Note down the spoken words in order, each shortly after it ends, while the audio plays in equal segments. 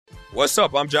What's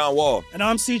up? I'm John Wall. And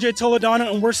I'm CJ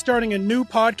Toledano, and we're starting a new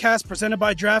podcast presented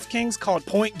by DraftKings called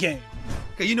Point Game.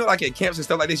 Okay, you know, like at camps and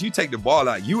stuff like this, you take the ball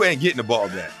out, you ain't getting the ball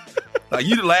back. Like,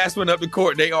 you the last one up the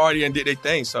court, they already did their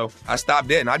thing. So I stopped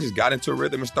that, and I just got into a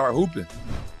rhythm and started hooping.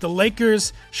 The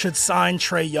Lakers should sign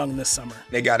Trae Young this summer.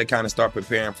 They got to kind of start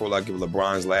preparing for, like, if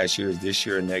LeBron's last year is this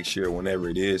year, next year, whenever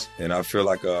it is. And I feel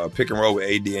like a pick and roll with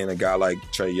AD and a guy like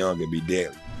Trae Young would be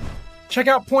deadly. Check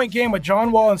out Point Game with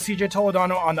John Wall and CJ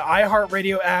Toledano on the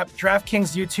iHeartRadio app,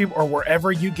 DraftKings YouTube, or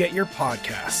wherever you get your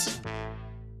podcasts.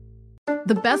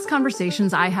 The best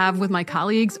conversations I have with my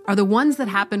colleagues are the ones that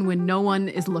happen when no one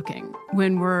is looking,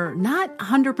 when we're not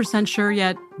 100% sure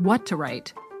yet what to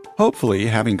write. Hopefully,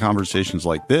 having conversations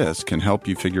like this can help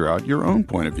you figure out your own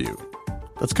point of view.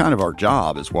 That's kind of our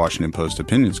job as Washington Post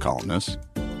opinions columnists.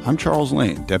 I'm Charles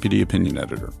Lane, Deputy Opinion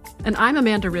Editor. And I'm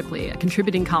Amanda Ripley, a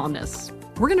contributing columnist.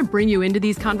 We're going to bring you into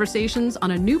these conversations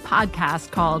on a new podcast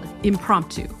called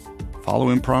Impromptu. Follow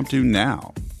Impromptu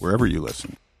now, wherever you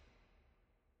listen.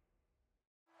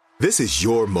 This is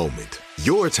your moment,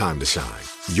 your time to shine,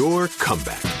 your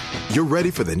comeback. You're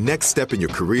ready for the next step in your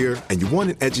career, and you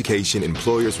want an education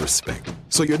employers respect.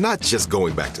 So you're not just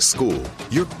going back to school,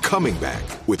 you're coming back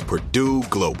with Purdue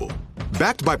Global.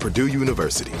 Backed by Purdue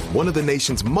University, one of the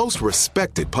nation's most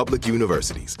respected public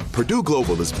universities, Purdue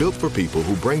Global is built for people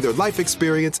who bring their life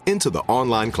experience into the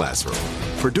online classroom.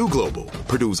 Purdue Global,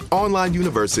 Purdue's online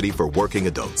university for working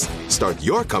adults. Start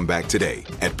your comeback today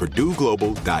at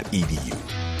purdueglobal.edu.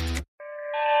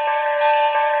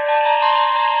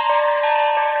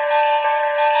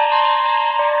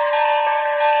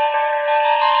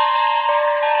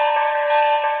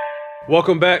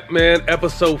 Welcome back, man.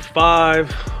 Episode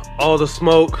 5, All the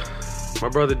Smoke. My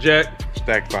brother Jack.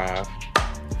 Stack 5.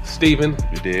 Steven.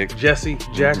 You dig. Jesse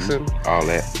Jackson. All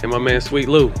that. And my man Sweet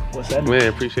Lou. What's that? Man,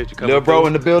 appreciate you coming. Little bro through.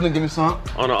 in the building, give me some.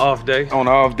 On an off day. On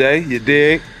an off day, you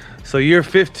dig. So you're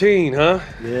 15, huh?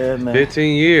 Yeah, man.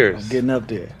 15 years. I'm getting up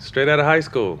there. Straight out of high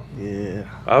school. Yeah.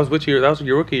 I was with you. That was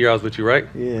your rookie year. I was with you, right?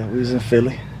 Yeah, we was in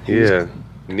Philly. Yeah.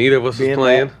 Neither of us was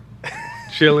playing.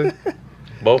 Chilling.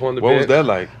 Both on the bench. What was that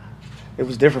like? It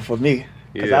was different for me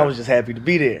because I was just happy to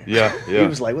be there. Yeah. He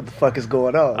was like, "What the fuck is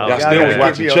going on?" I Like, still was gotta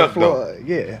watching get me on Chuck, the floor.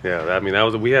 Yeah. Yeah, I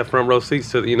mean, we had front row seats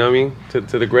to, you know what I mean,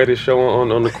 to the greatest show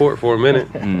on the court for a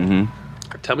minute. Mm-hmm.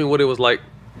 Tell me what it was like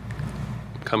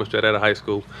coming straight out of high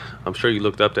school. I'm sure you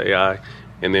looked up to AI,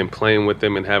 and then playing with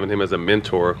him and having him as a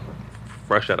mentor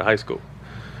fresh out of high school.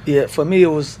 Yeah, for me it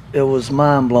was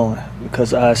mind blowing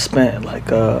because I spent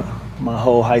like my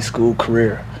whole high school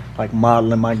career like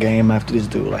modeling my game after this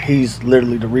dude. Like he's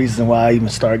literally the reason why I even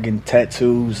started getting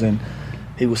tattoos, and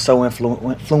he was so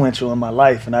influential in my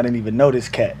life, and I didn't even know this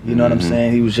cat. You know what I'm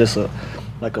saying? He was just a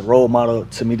role model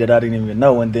to me that I didn't even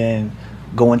know, and then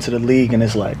going to the league and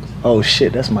it's like, oh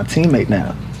shit, that's my teammate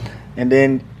now. And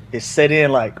then it set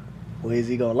in like, well, is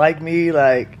he gonna like me?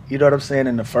 Like, you know what I'm saying?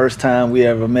 And the first time we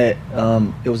ever met,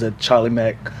 it was at Charlie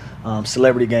Mack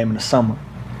celebrity game in the summer.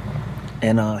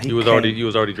 And you was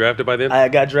already drafted by then? I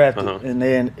got drafted, and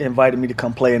then invited me to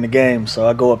come play in the game. So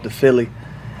I go up to Philly,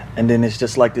 and then it's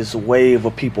just like this wave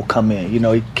of people come in. You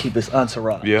know, he keep his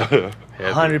entourage. Yeah.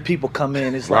 100 people come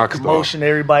in. It's Rock like commotion,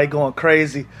 everybody going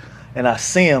crazy. And I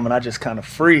see him, and I just kind of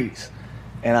freeze.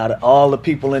 And out of all the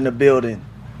people in the building,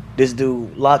 this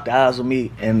dude locked eyes with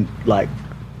me and like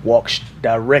walked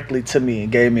directly to me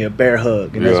and gave me a bear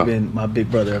hug. And that's been my big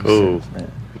brother ever since,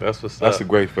 man. That's what's up. That's a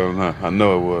great feeling, huh? I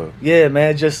know it was. Yeah,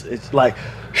 man. It's like,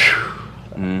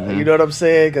 you know what I'm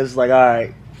saying? Because like, all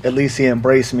right, at least he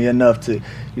embraced me enough to,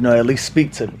 you know, at least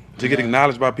speak to me. To get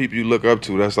acknowledged by people you look up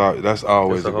to, that's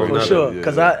always a great For sure,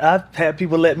 because I've had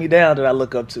people let me down that I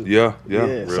look up to. Yeah.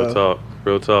 Real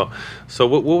talk. So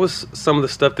what was some of the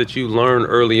stuff that you learned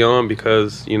early on,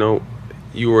 because, you know,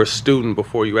 you were a student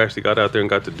before you actually got out there and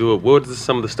got to do it? What was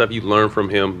some of the stuff you learned from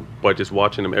him by just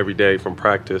watching him every day from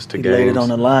practice to games? He laid it on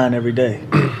the line every day.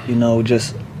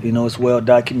 It's well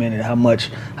documented how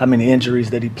many injuries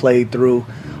that he played through,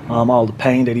 all the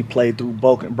pain that he played through,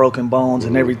 broken bones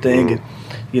and everything. And,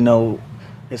 you know,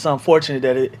 it's unfortunate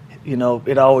that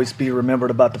it always be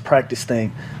remembered about the practice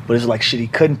thing, but it's like shit, he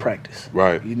couldn't practice.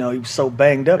 Right. You know, he was so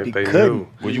banged up, he couldn't.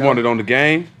 Well, you want it on the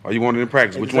game or you want it in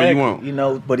practice? Exactly. Which one you want? You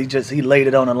know, but he laid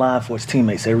it on the line for his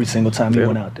teammates every single time he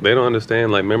went out there. They don't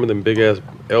understand. Like, remember them big ass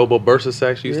elbow bursa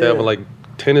sacks he used to have with like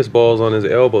tennis balls on his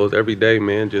elbows every day,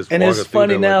 man. And it's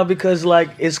funny now because like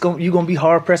you're gonna be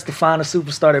hard pressed to find a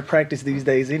superstar at practice these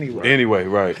days anyway. Anyway,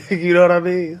 right. You know what I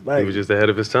mean? Like, he was just ahead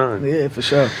of his time. Yeah, for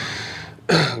sure.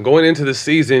 Going into the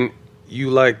season, you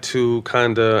like to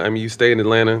kind of, I mean, you stay in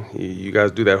Atlanta, you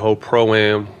guys do that whole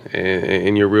pro-am,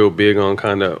 and you're real big on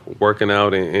kind of working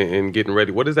out and getting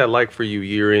ready. What is that like for you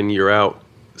year in, year out,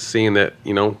 seeing that,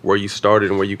 you know, where you started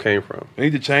and where you came from? I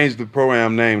need to change the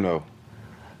pro-am name, though.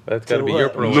 That's got to be your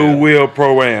pro-am. Lou Will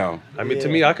Pro-am. I mean, to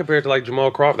me, I compare it to like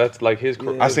Jamal Crawford. That's like his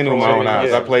I seen him with my own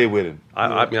eyes. I played with him.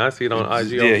 I mean, I see it on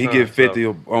IG. Yeah, he get 50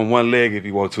 on one leg if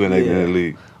he wants to in the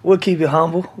league. We'll keep it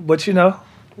humble, but you know,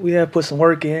 we have put some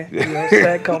work in. You know,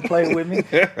 Stack come play with me.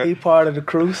 He part of the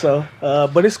crew, so.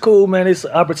 But it's cool, man. It's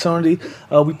an opportunity.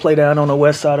 We play down on the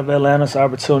west side of Atlanta. It's an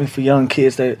opportunity for young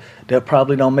kids that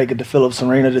probably don't make it to Phillips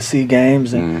Arena to see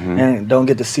games and don't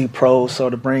get to see pros. So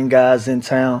to bring guys in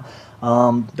town,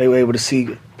 they were able to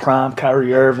see prime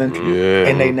Kyrie Irving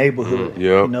in their neighborhood.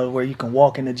 You know, where you can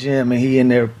walk in the gym and he in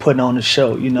there putting on the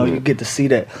show. You know, you get to see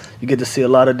that. You get to see a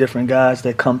lot of different guys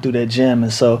that come through that gym.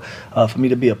 And so for me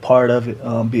to be a part of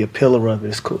it, be a pillar of it,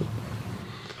 it's cool.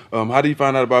 How do you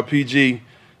find out about PG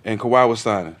and Kawhi was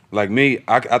signing? Like me,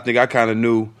 I think I kind of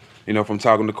knew, you know, from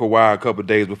talking to Kawhi a couple of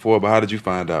days before, but how did you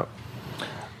find out?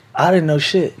 I didn't know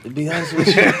shit, to be honest with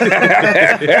you.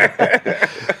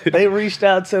 They reached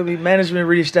out to me. Management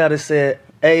reached out and said,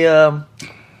 hey,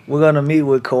 we're going to meet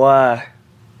with Kawhi.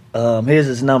 Here's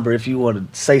his number if you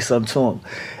want to say something to him.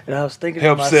 And I was thinking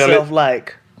to myself,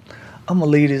 like, I'm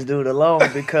going to leave this dude alone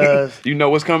because... You know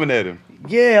what's coming at him.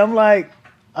 Yeah, I'm like,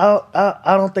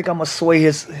 I don't think I'm going to sway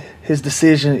his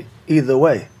decision either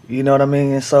way. You know what I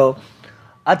mean? And so...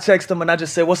 I texted him and I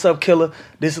just said, what's up, killer?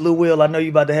 This is Lou Will. I know you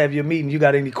about to have your meeting. You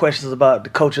got any questions about the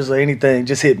coaches or anything,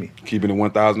 just hit me. Keeping it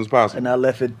 1,000 as possible. And I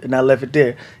left it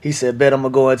there. He said, bet I'm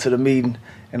going to go into the meeting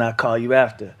and I'll call you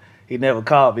after. He never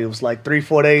called me. It was like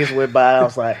 3-4 days went by. I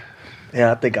was like,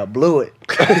 yeah, I think I blew it.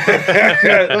 You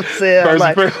know what I'm saying?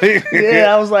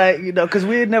 I was like, you know, because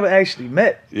we had never actually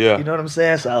met. Yeah. You know what I'm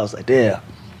saying? So I was like, damn,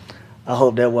 I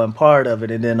hope that wasn't part of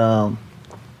it. And then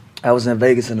I was in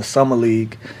Vegas in the Summer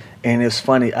League. And it's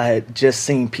funny, I had just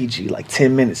seen PG like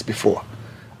 10 minutes before.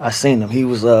 I seen him. He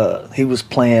was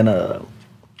playing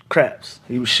craps.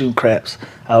 He was shooting craps.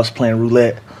 I was playing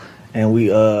roulette, and we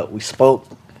spoke.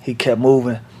 He kept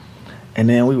moving, and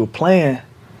then we were playing,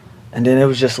 and then it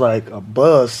was just like a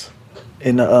buzz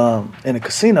in the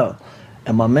casino,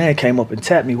 and my man came up and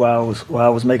tapped me while I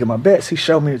was making my bets. He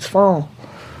showed me his phone,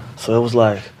 so it was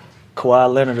like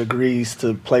Kawhi Leonard agrees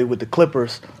to play with the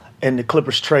Clippers. And the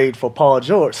Clippers trade for Paul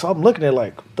George. So I'm looking at it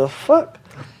like, the fuck?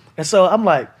 And so I'm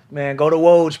like, man, go to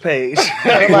Woj page.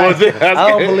 Like, I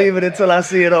don't believe it until I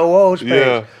see it on Woj page.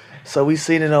 Yeah. So we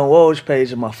seen it on Woj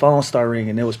page and my phone started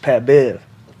ringing. It was Pat Bev.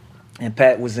 And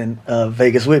Pat was in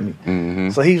Vegas with me. Mm-hmm.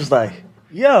 So he was like,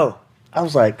 yo. I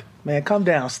was like, man, come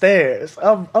downstairs.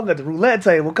 I'm at the roulette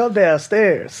table. Come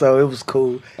downstairs. So it was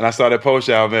cool. And I saw that post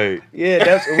y'all made.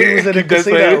 Yeah, we was in the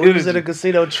casino. We was in the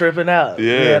casino tripping out.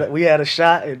 Yeah. We had a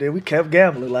shot, and then we kept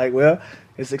gambling. Like, well,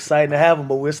 it's exciting to have them,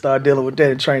 but we'll start dealing with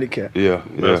that in training camp. Yeah.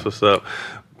 That's what's up.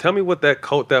 Tell me what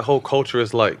that whole culture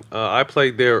is like. I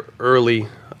played there early. You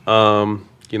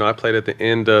know, I played at the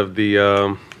end of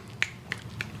the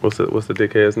what's the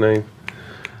dickhead's name?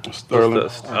 Sterling.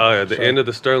 The end of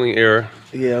the Sterling era.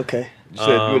 Yeah, okay. You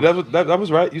said, that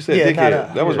was right. You said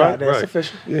dickhead. That was right. That's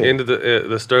official. Yeah. Into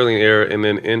the Sterling era and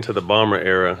then into the Bomber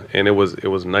era, and it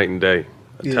was night and day.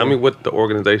 Yeah. Tell me what the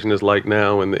organization is like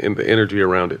now and the energy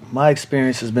around it. My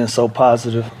experience has been so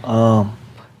positive.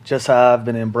 Just how I've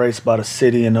been embraced by the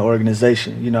city and the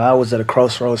organization. You know, I was at a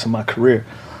crossroads in my career.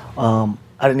 I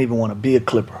didn't even want to be a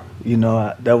Clipper. You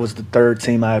know, that was the third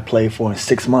team I had played for in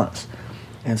 6 months.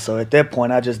 And so at that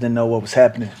point, I just didn't know what was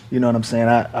happening. You know what I'm saying?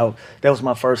 That was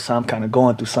my first time kind of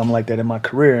going through something like that in my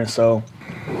career. And so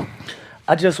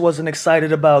I just wasn't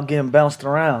excited about getting bounced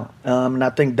around. And I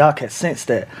think Doc had sensed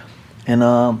that. And,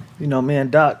 you know, me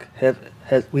and Doc,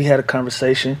 we had a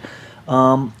conversation,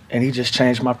 and he just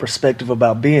changed my perspective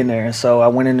about being there. And so I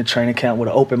went into training camp with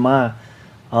an open mind.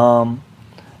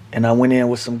 And I went in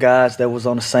with some guys that was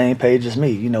on the same page as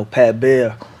me. You know, Pat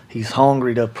Bear. He's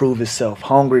hungry to prove himself,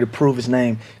 hungry to prove his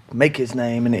name, make his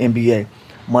name in the NBA.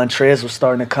 Montrez was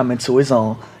starting to come into his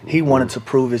own. He wanted to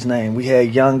prove his name. We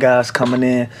had young guys coming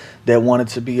in that wanted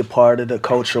to be a part of the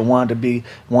culture, wanted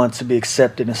to be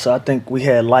accepted. And so I think we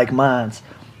had like minds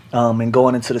in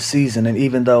going into the season. And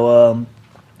even though,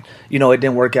 you know, it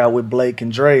didn't work out with Blake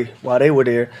and Dre while they were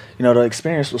there, you know, the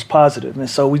experience was positive. And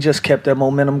so we just kept that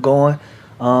momentum going.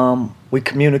 We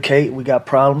communicate. We got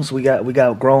problems. We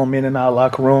got grown men in our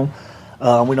locker room.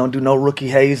 We don't do no rookie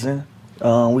hazing.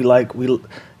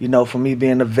 You know, for me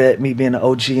being a vet, me being an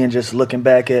OG, and just looking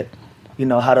back at, you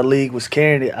know, how the league was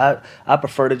carrying it, I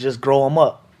prefer to just grow them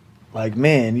up. like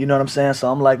men. You know what I'm saying?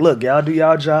 So I'm like, look, y'all do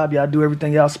y'all job. Y'all do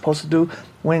everything y'all supposed to do.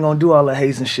 We ain't gonna do all that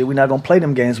hazing shit. We're not gonna play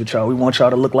them games with y'all. We want y'all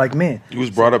to look like men. You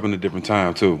was brought up in a different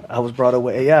time too. I was brought up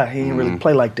with AI. He didn't really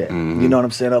play like that. You know what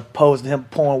I'm saying? Opposed to him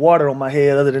pouring water on my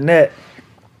head. Other than that,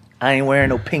 I ain't wearing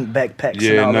no pink backpacks.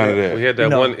 Yeah, and all none of that. We had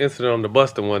that one incident on the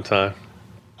bus the one time.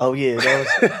 Oh yeah,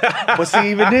 that was. But see,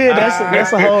 even then,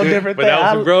 that's a whole different But thing. that was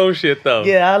some grown shit though.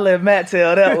 Yeah, I let Matt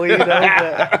tell that one. You know,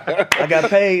 but I got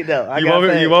paid though. You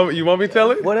want me to tell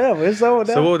it? Whatever. It's over.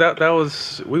 So that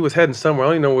was we was heading somewhere. I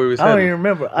don't even know where we was I heading. don't even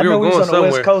remember. I know we was on the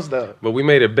West Coast though. But we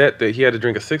made a bet that he had to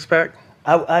drink a 6-pack.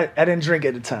 I didn't drink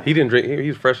at the time. He didn't drink. He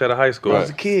was fresh out of high school. I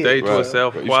was a kid. Stayed to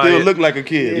himself. You Quiet. still look like a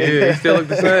kid. Yeah, he still looked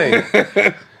the same.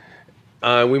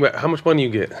 We met, how much money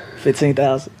you get?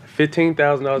 $15,000.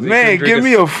 $15,000. Man, give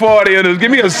me a 40 of those. Give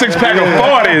me a 6-pack of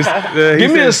 40s. Give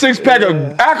me a 6-pack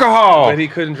of alcohol. But he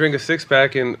couldn't drink a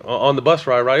 6-pack on the bus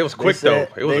ride, right? It was quick though.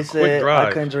 It was a quick drive.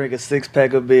 I couldn't drink a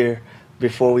 6-pack of beer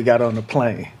before we got on the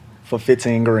plane for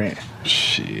 $15,000.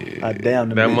 Shit. I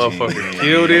damned him. That motherfucker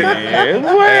killed it.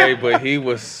 Hey, but he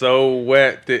was so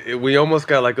wet that we almost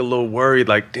got like a little worried,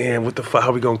 like, damn, what the fuck?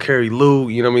 How we gonna carry Lou?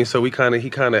 You know what I mean? So he kind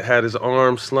of had his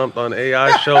arm slumped on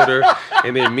AI's shoulder,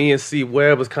 and then me and C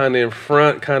Webb was kind of in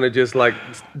front, kind of just like.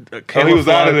 Oh, he was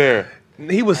out of there.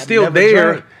 He was still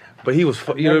there, drank. but he was.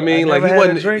 You know what I mean? Like he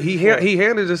wasn't. He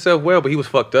handled himself well, but he was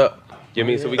fucked up. You know what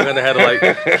I mean? So we kind of had to like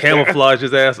camouflage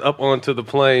his ass up onto the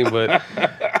plane, but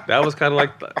that was kind of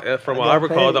like, from what I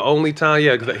recall, the only time,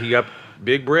 because he got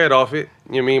big bread off it.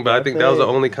 You know what I mean? But I think that was the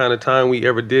only kind of time we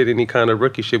ever did any kind of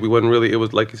rookie shit. We wasn't really, it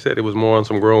was like you said, it was more on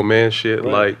some grown man shit,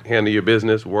 like handle your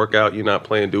business, work out, you're not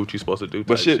playing, do what you're supposed to do.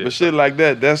 But shit like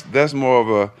that, that's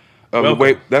more of a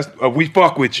way. That's we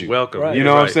fuck with you. Welcome. Right. You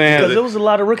know what I'm saying? Because there was a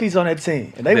lot of rookies on that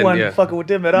team, and they wasn't fucking with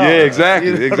them at all. Yeah,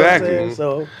 exactly, You know what I'm saying?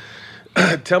 So.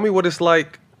 Tell me what it's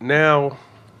like now.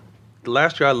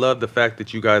 Last year, I loved the fact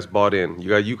that you guys bought in.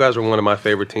 You guys were one of my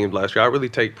favorite teams last year. I really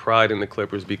take pride in the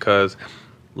Clippers because,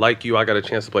 like you, I got a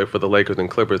chance to play for the Lakers and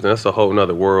Clippers, and that's a whole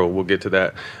nother world. We'll get to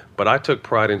that. But I took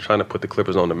pride in trying to put the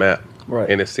Clippers on the map. Right.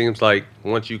 And it seems like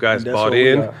once you guys bought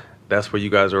in, that's where you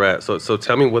guys are at. So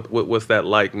tell me what's that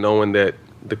like, knowing that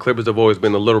the Clippers have always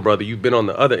been the little brother. You've been on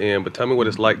the other end, but tell me what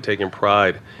it's like taking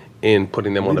pride in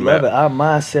putting them on the map. Our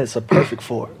mindsets are perfect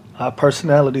for it. Our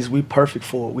personalities, we perfect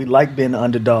for it. We like being the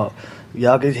underdog.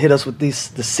 Y'all get hit us with the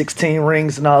 16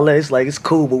 rings and all that. It's like, it's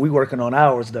cool, but we working on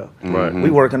ours though. Right. We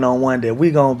working on one that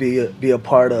we gonna be a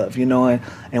part of, you know,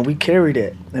 and we carry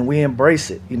that and we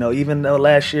embrace it. You know, even though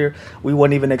last year we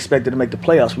wasn't even expected to make the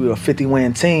playoffs. We were a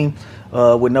 50-win team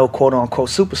with no quote-unquote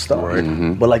superstar. Right.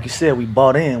 Mm-hmm. But like you said, we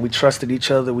bought in. We trusted each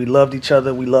other. We loved each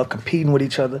other. We loved competing with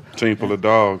each other. Team full of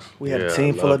dogs. We had a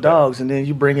team full of dogs, and then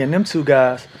you bring in them two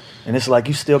guys, and it's like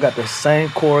you still got the same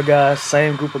core guys,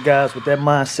 same group of guys with that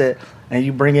mindset, and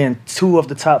you bring in 2 of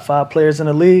the top 5 players in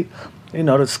the league. You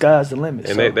know, the sky's the limit.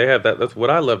 And they have that. That's what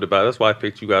I loved about it. That's why I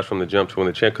picked you guys from the jump to win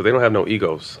the champ, because they don't have no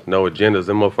egos, no agendas.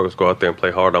 Them motherfuckers go out there and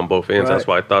play hard on both ends. Right. That's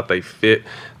why I thought they fit.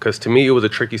 Because to me, it was a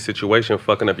tricky situation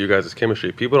fucking up your guys'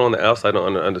 chemistry. People on the outside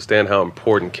don't understand how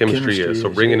important chemistry is. So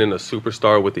bringing in a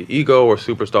superstar with the ego or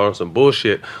superstar on some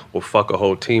bullshit will fuck a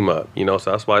whole team up. You know,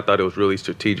 so that's why I thought it was really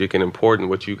strategic and important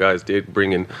what you guys did,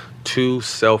 bringing 2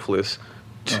 selfless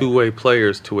two-way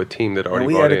players to a team that already and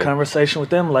we brought had a in. conversation with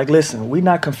them like, listen, we're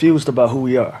not confused about who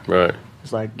we are. Right.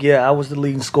 It's like, yeah, I was the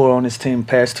leading scorer on this team the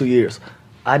past 2 years.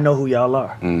 I know who y'all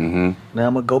are. Mm-hmm. Now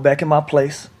I'm going to go back in my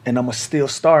place, and I'm going to still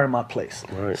star in my place.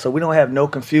 Right. So we don't have no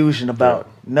confusion about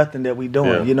nothing that we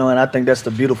doing, you know, and I think that's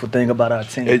the beautiful thing about our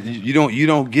team. You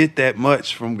don't get that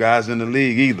much from guys in the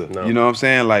league either. No. You know what I'm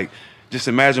saying? Like, just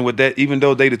imagine what that, even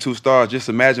though they the 2 stars, just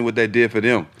imagine what that did for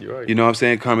them. You're right. You know what I'm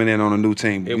saying? Coming in on a new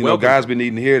team. It You know, guys been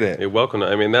needing to hear that. You're welcome.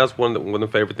 I mean, that's one of the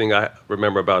favorite thing I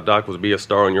remember about Doc was be a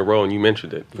star in your role, and you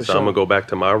mentioned it. So I'm going to go back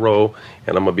to my role,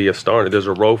 and I'm going to be a star. And there's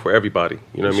a role for everybody.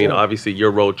 You know what I mean? Obviously,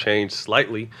 your role changed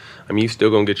slightly. I mean, you still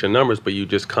going to get your numbers, but you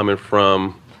just coming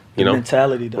from, you know.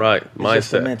 Mentality, though. Right, It's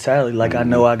just the mindset. mentality. Like, I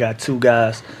know I got 2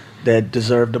 guys that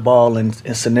deserve the ball in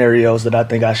scenarios that I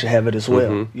think I should have it as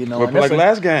well. You know, But and that's like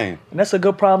last game. and that's a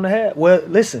good problem to have. Well,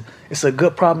 listen, it's a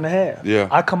good problem to have. Yeah.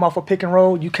 I come off a pick and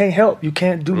roll, you can't help. You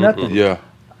can't do nothing. Yeah.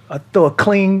 I throw a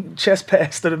clean chest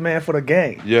pass to the man for the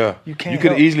game. Yeah. You can't You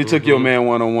could have help. easily took your man Yeah,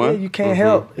 one-on-one. you can't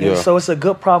help. And Yeah. so it's a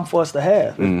good problem for us to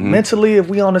have. Mentally, if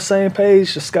we on the same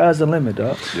page, the sky's the limit,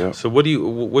 dog. Yeah. So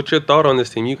what's your thought on this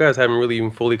team? You guys haven't really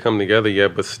even fully come together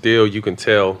yet, but still you can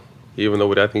tell, even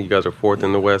though I think you guys are 4th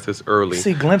in the West, it's early. You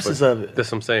see glimpses of it. That's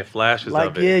what I'm saying, flashes Like,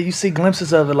 of it. yeah, you see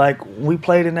glimpses of it. Like, when we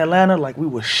played in Atlanta, like, we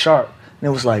were sharp. And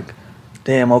it was like,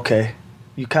 damn, okay.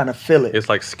 you kind of feel it. It's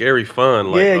like scary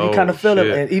fun. Like, yeah, you kind of feel shit.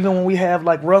 it. And even when we have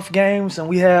like rough games and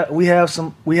we have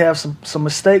some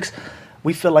mistakes,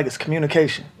 we feel like it's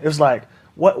communication. It was like,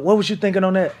 what was you thinking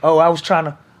on that? Oh, I was trying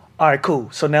to. All right, cool.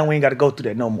 So now we ain't got to go through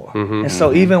that no more. And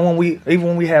so even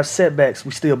when we have setbacks,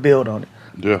 we still build on it.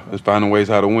 Yeah, it's finding ways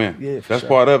how to win. Yeah, for that's sure.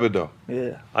 part of it though.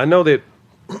 Yeah. I know that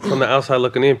from the outside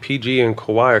looking in, PG and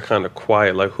Kawhi are kind of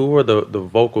quiet. Like, who are the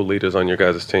vocal leaders on your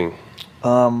guys' team?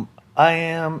 I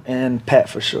am and Pat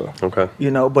for sure. Okay.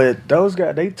 You know, but those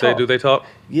guys, they talk. Do they talk?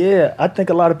 Yeah, I think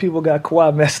a lot of people got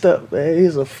Kawhi messed up, man.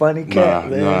 He's a funny cat,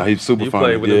 man. Nah, he's super You funny.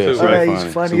 played with him too, super right?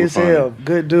 He's funny super as hell.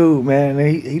 Good dude, man.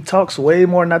 And he talks way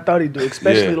more than I thought he'd do,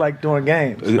 especially like during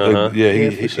games. Yeah, Yeah,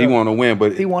 he for sure. want to win,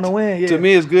 but He want to win, yeah. to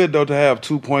me, it's good though to have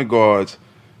 2 point guards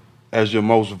as your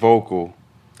most vocal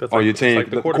That's on like- your it's team. like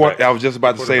the quarterback. I was just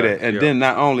about to say that, Quarterback, and yeah. then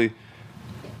not only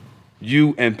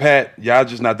you and Pat, y'all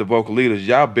just not the vocal leaders.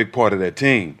 Y'all a big part of that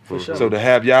team. sure. So to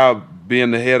have y'all being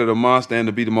the head of the monster and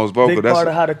to be the most vocal, Big that's part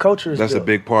of how the culture is that's a built.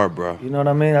 big part, bro. You know what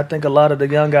I mean? I think a lot of the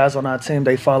young guys on our team,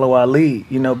 they follow our lead,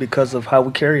 you know, because of how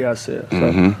we carry ourselves.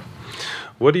 So.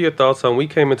 What are your thoughts on, we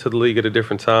came into the league at a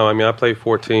different time. I mean, I played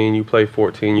 14, you played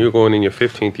 14, you're going in your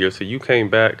 15th year. So you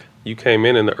came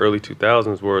in the early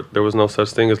 2000s where there was no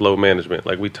such thing as load management.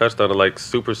 Like, we touched on it, like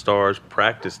superstars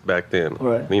practiced back then.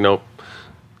 Right. You know,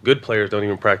 good players don't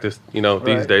even practice, you know,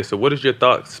 these Right. days. So what is your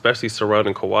thought, especially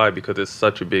surrounding Kawhi, because it's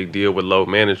such a big deal with load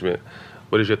management?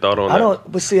 What is your thought on that?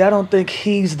 I don't think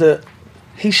he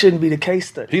shouldn't be the case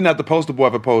study. He not the poster boy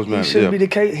for post man. He shouldn't be the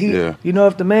case. Yeah. You know,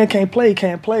 if the man can't play, he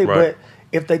can't play. Right. But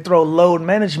if they throw load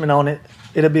management on it,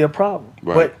 it'll be a problem.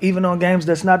 Right. But even on games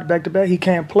that's not back-to-back, he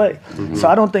can't play. So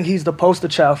I don't think he's the poster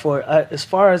child for it. As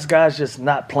far as guys just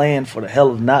not playing for the hell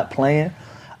of not playing,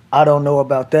 I don't know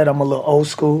about that. I'm a little old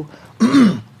school.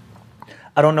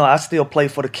 I don't know. I still play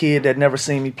for the kid that never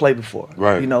seen me play before.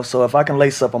 Right. You know, so if I can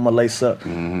lace up, I'm going to lace up.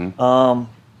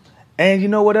 And you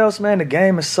know what else, man? The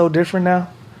game is so different now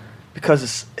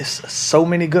because it's so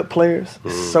many good players,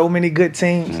 so many good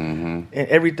teams, and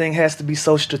everything has to be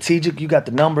so strategic. You got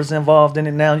the numbers involved in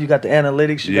it now. You got the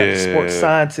analytics. You got the sports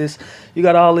scientists. You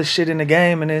got all this shit in the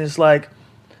game, and it's like,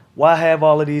 why have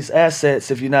all of these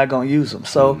assets if you're not going to use them?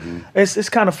 So it's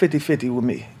kind of 50-50 with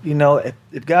me. You know,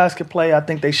 if guys can play, I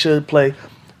think they should play.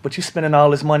 But you spending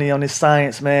all this money on this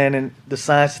science, man, and the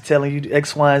science is telling you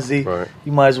X, Y, and Z, Right.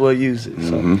 you might as well use it.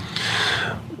 So.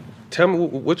 Tell me,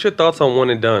 what's your thoughts on one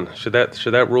and done? Should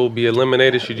that rule be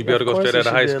eliminated? Should you be able to go Of course straight out it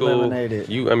of high should be school? eliminated.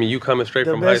 You coming straight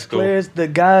The from high best school. players, the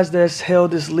guys that's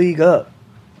held this league up,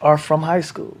 are from high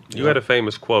school. You had a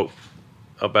famous quote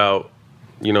about,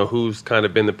 you know, who's kind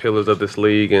of been the pillars of this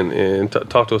league, and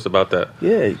talk to us about that.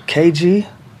 Yeah, KG,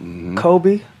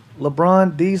 Kobe,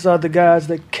 LeBron, these are the guys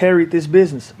that carried this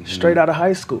business straight out of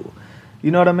high school. You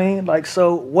know what I mean? Like,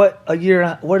 so what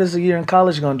is a year in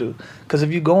college going to do? Because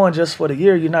if you're going just for the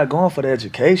year, you're not going for the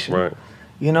education. Right.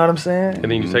 You know what I'm saying? And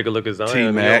then you take a look at Zion, he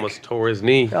T-Mac. almost tore his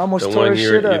knee. He almost the tore one his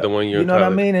year, shit up. The 1 year you know what I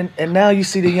mean? And now you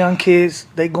see the young kids,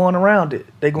 they going around it.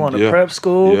 They going to Yeah. prep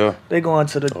school. Yeah. They going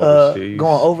to the Overseas.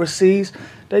 going overseas.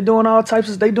 They doing all types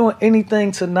of. They doing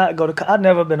anything to not go to. I've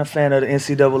never been a fan of the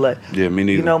NCAA. Yeah, me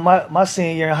neither. You know, my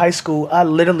senior year in high school, I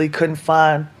literally couldn't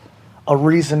find a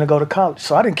reason to go to college.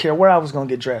 So I didn't care where I was going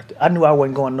to get drafted. I knew I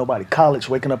wasn't going to nobody college,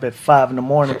 waking up at 5 in the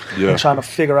morning Yeah. and trying to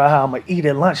figure out how I'm going to eat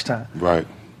at lunchtime. Right.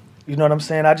 You know what I'm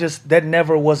saying? That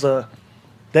never was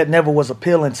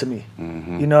appealing to me.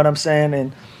 You know what I'm saying?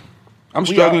 And I'm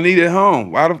struggling to eat at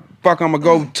home. Why the fuck I'm gonna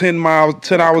go 10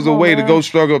 hours on, away to man. go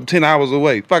struggle 10 hours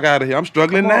away? Fuck out of here. I'm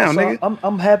struggling now, Come on, so nigga.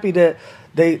 I'm happy that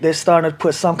they're starting to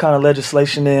put some kind of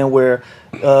legislation in where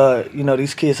you know,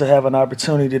 these kids will have an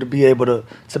opportunity to be able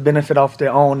to benefit off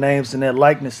their own names and their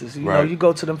likenesses. You know, Right. you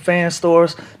go to them fan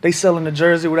stores, they selling the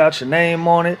jersey without your name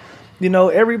on it. You know,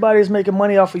 everybody's making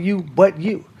money off of you but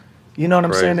you. You know what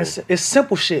I'm saying? Crazy. It's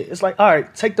simple shit. It's like, all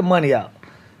right, take the money out.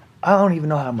 I don't even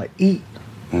know how I'm gonna eat.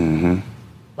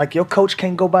 Like, your coach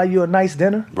can't go buy you a nice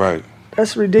dinner. Right.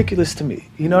 That's ridiculous to me.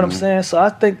 You know what I'm saying? So I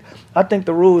think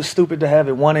the rule is stupid to have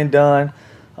it one and done.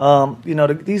 You know,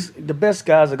 the best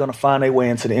guys are gonna find their way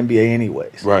into the NBA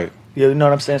anyways. Right. You know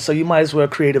what I'm saying? So you might as well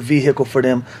create a vehicle for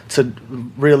them to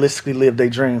realistically live their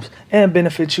dreams and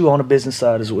benefit you on the business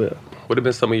side as well. What have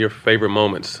been some of your favorite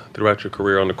moments throughout your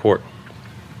career on the court?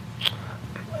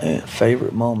 Man,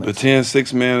 favorite The moments. 10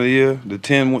 6 man of the year, the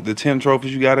 10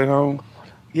 trophies you got at home.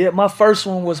 Yeah, my first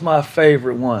one was my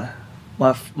favorite one.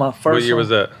 My first What year one, was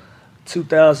that?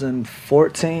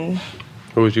 2014.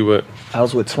 Who was you with? I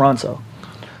was with Toronto,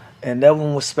 and that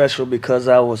one was special because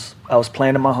I was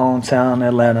playing in my hometown,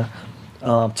 Atlanta.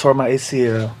 Tore my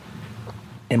ACL,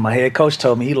 and my head coach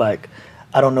told me, he like,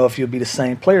 I don't know if you'll be the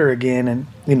same player again, and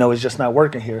it's just not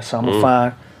working here. So I'm gonna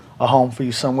find a home for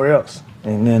you somewhere else.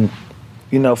 And then,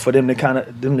 for them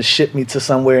to ship me to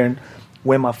somewhere and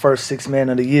win my first Sixth Man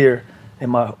of the Year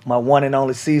and my one and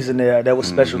only season there, that was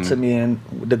special to me and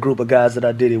the group of guys that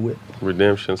I did it with.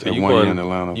 Redemption. So you won in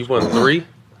Atlanta. You won 3?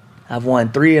 I've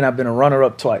won 3, and I've been a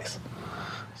runner-up twice.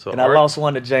 So and I lost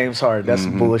one to James Harden. That's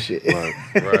some bullshit.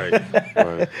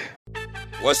 Right.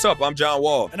 What's up? I'm John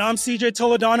Wall. And I'm CJ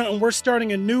Toledano, and we're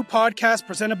starting a new podcast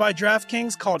presented by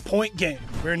DraftKings called Point Game.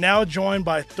 We're now joined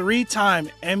by 3-time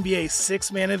NBA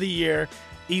Sixth Man of the Year,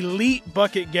 elite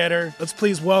bucket getter. Let's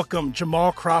please welcome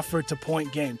Jamal Crawford to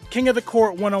Point Game. King of the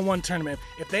Court one-on-one tournament.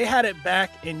 If they had it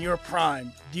back in your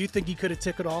prime, do you think you could have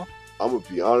took it all? I'm going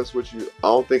to be honest with you. I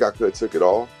don't think I could have took it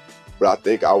all, but I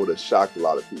think I would have shocked a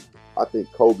lot of people. I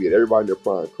think Kobe and everybody in their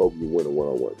prime, Kobe would win a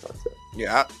one-on-one contest.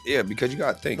 Yeah, because you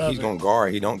got to think, he's going to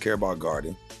guard. He don't care about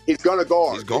guarding. He's going to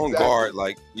guard. He's going to guard.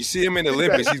 Like, you see him in the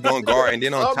Olympics, he's going to guard. And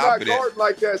then on top of that. I'm not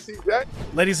like that, CJ.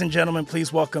 Ladies and gentlemen,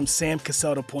 please welcome Sam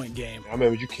Cassell to Point Game. I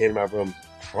remember you came to my room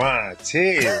crying,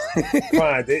 tears,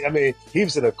 crying. I mean, he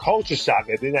was in a culture shock.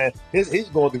 And then he's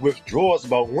going through withdrawals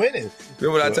about winning.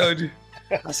 Remember what I told you?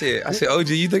 I said, OG,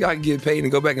 you think I can get paid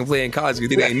and go back and play in college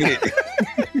because it ain't it?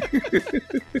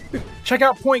 Check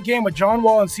out Point Game with John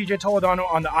Wall and CJ Toledano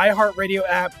on the iHeartRadio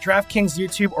app, DraftKings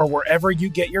YouTube, or wherever you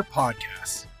get your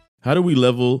podcasts. How do we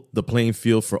level the playing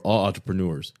field for all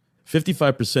entrepreneurs?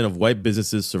 55% of white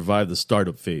businesses survive the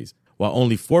startup phase, while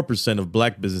only 4% of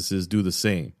black businesses do the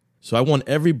same. So I want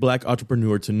every black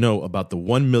entrepreneur to know about the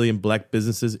 1 Million Black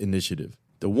Businesses Initiative.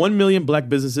 The 1 Million Black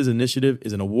Businesses Initiative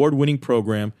is an award-winning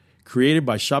program created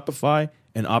by Shopify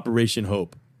and Operation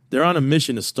Hope. They're on a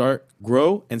mission to start,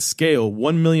 grow, and scale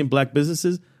 1 million black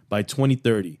businesses by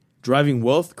 2030, driving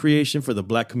wealth creation for the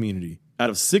black community. Out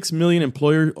of 6 million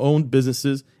employer-owned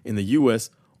businesses in the U.S.,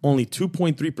 only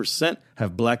 2.3%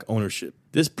 have black ownership.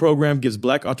 This program gives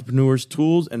black entrepreneurs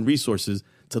tools and resources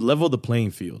to level the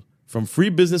playing field, from free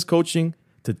business coaching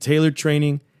to tailored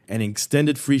training and an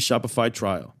extended free Shopify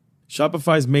trial.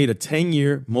 Shopify's made a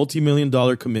 10-year,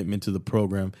 multi-million-dollar commitment to the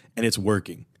program, and it's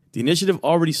working. The initiative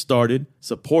already started,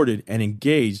 supported, and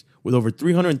engaged with over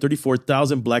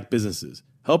 334,000 black businesses,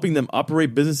 helping them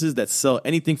operate businesses that sell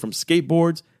anything from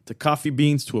skateboards to coffee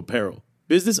beans to apparel.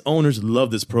 Business owners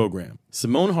love this program.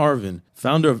 Simone Harvin,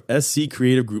 founder of SC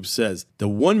Creative Group, says, "The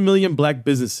 1 million black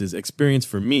businesses experience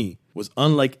for me was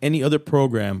unlike any other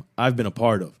program I've been a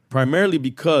part of, primarily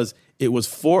because it was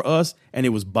for us and it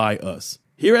was by us."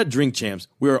 Here at Drink Champs,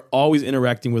 we are always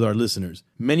interacting with our listeners,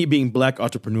 many being black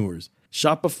entrepreneurs.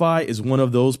 Shopify is one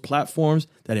of those platforms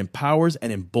that empowers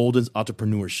and emboldens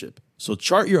entrepreneurship. So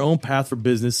chart your own path for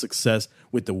business success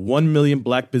with the 1 Million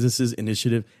Black Businesses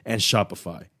Initiative and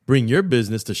Shopify. Bring your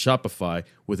business to Shopify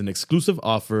with an exclusive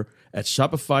offer at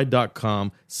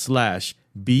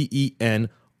shopify.com/BEN,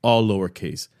 all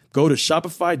lowercase. Go to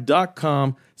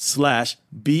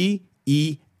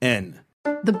shopify.com/BEN.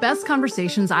 The best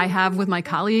conversations I have with my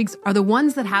colleagues are the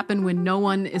ones that happen when no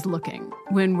one is looking,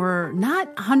 when we're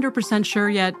not 100% sure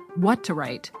yet what to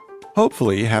write.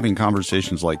 Hopefully, having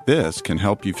conversations like this can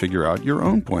help you figure out your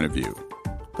own point of view.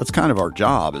 That's kind of our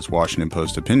job as Washington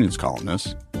Post opinions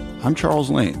columnists. I'm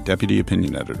Charles Lane, Deputy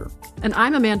Opinion Editor. And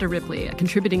I'm Amanda Ripley, a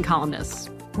contributing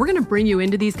columnist. We're going to bring you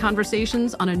into these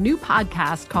conversations on a new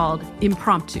podcast called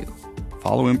Impromptu.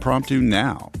 Follow Impromptu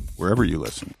now, wherever you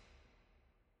listen.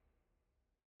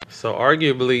 So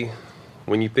arguably,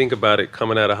 when you think about it,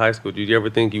 coming out of high school, did you ever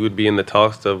think you would be in the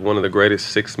talks of one of the greatest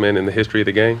 6 men in the history of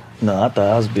the game? No, I thought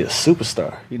I was be a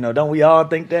superstar. Don't we all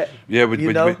think that? Yeah, but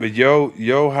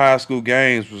your high school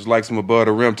games was like some above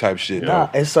the rim type shit. Nah,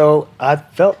 and so I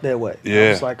felt that way. Yeah. I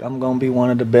was like, I'm going to be one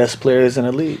of the best players in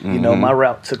the league. Mm-hmm. My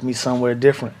route took me somewhere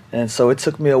different. And so it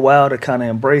took me a while to kind of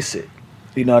embrace it.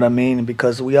 You know what I mean?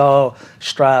 Because we all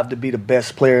strive to be the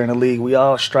best player in the league. We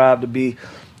all strive to be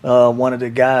one of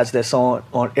the guys that's on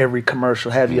every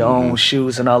commercial, have your own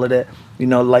shoes and all of that.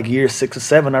 Like year 6 or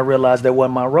 7, I realized that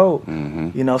wasn't my road.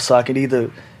 So I could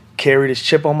either carry this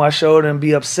chip on my shoulder and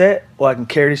be upset, or I can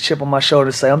carry this chip on my shoulder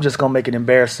and say, I'm just going to make it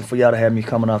embarrassing for y'all to have me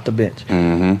coming off the bench.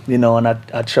 And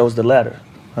I chose the latter.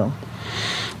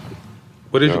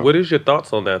 What is your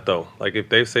thoughts on that, though? Like, if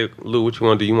they say, Lou, what you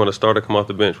want to do? You want to start or come off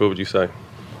the bench? What would you say?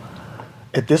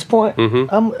 At this point,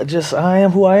 I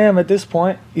am who I am at this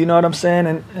point. You know what I'm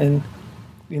saying? And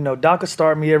Doc could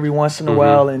start me every once in a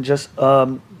while and just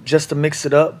to mix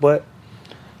it up. But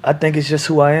I think it's just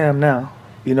who I am now.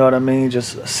 You know what I mean?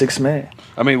 Just a 6 man.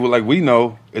 I mean, well, like we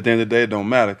know, at the end of the day, it don't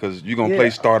matter because you're going to play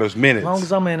starters minutes. As long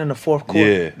as I'm in the fourth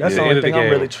quarter. That's the only thing I'm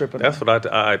really tripping on. That's what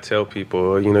I tell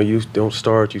people. You don't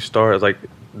start, you start. It's like,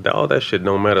 all that shit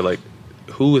don't matter. Like,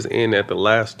 who is in at the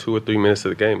last 2 or 3 minutes of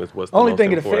the game is what's the Only most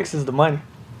thing it important. affects is the money.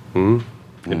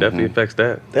 It definitely affects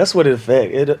that. That's what it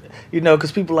affects. It,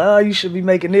 because people are like, oh, you should be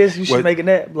making this, you should be making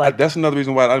that. Like that's another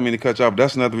reason why I didn't mean to cut you off. But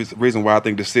that's another reason why I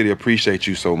think the city appreciates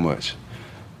you so much.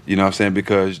 You know what I'm saying?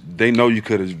 Because they know you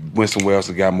could have went somewhere else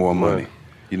and got more money.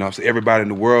 You know what I'm saying? Everybody in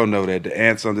the world know that. The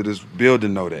ants under this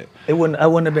building know that. I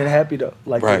wouldn't have been happy though.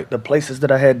 Like the places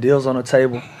that I had deals on the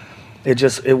table,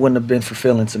 it wouldn't have been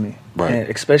fulfilling to me. Right. And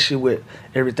especially with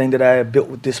everything that I had built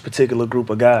with this particular group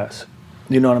of guys.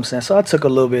 You know what I'm saying? So I took a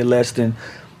little bit less than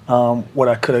what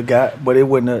I could have got, but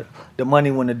the money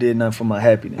wouldn't have did nothing for my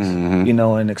happiness. You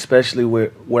know, and especially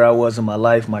with where I was in my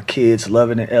life, my kids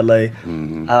loving in LA.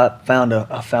 I found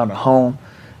a home.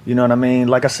 You know what I mean?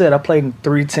 Like I said, I played in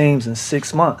 3 teams in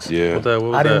 6 months. Yeah.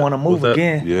 I didn't want to move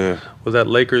again. Yeah. Was that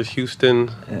Lakers,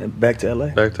 Houston? Back to LA.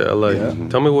 Back to LA. Yeah.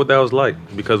 Tell me what that was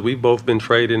like, because we've both been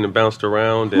traded and bounced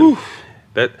around, and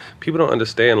that people don't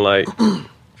understand, like,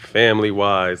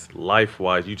 family-wise,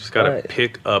 life-wise, you just got to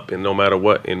pick up and no matter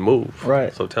what and move.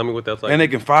 Right. So tell me what that's like. And they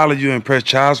can follow you and press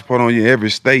child support on you in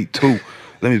every state, too.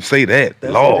 Let me say that.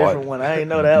 That's Lord. a different one. I ain't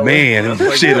know that Man,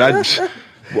 one. shit,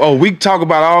 we talk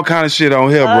about all kind of shit on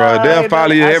here, bro. They'll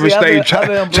follow you every state, try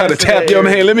to tap you on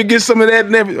the hand. Let me get some of that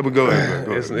and everything. Go ahead,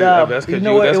 bro. That's because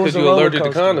you're allergic to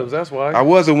condoms. That's why. I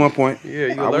was at one point. Yeah,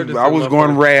 you allergic. I was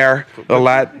going rare a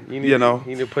lot. You need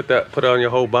to put it on your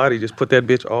whole body. Just put that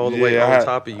bitch all the way on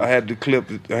top of you. I had to clip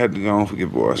it. I had to go on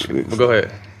forget boys for this. Well, go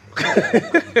ahead.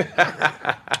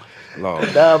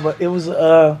 Lord. Nah, but it was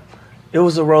a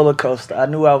roller coaster. I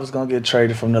knew I was gonna get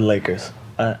traded from the Lakers.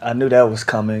 I knew that was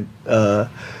coming.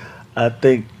 I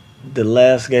think the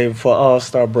last game before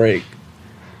All-Star break,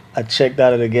 I checked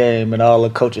out of the game and all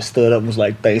the coaches stood up and was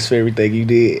like, "Thanks for everything you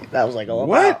did." And I was like, "Oh,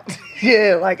 what?"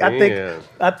 Yeah, like I think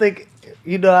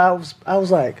I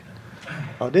was like,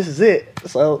 "Oh, this is it."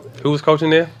 So who was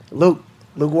coaching there? Luke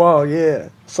Wall, yeah.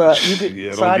 So you could,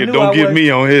 don't get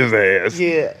me on his ass.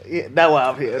 Yeah, that's why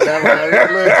I'm here.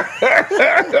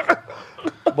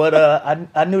 But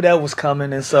I knew that was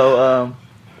coming, and so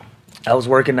I was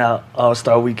working out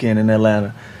All-Star Weekend in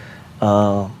Atlanta,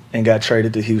 and got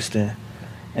traded to Houston.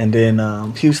 And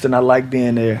then Houston, I liked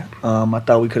being there. I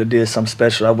thought we could have did something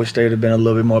special. I wish they'd have been a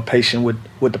little bit more patient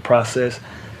with the process.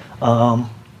 I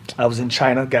was in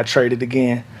China, got traded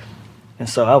again, and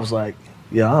so I was like,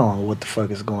 yeah, I don't know what the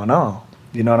fuck is going on.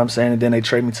 You know what I'm saying? And then they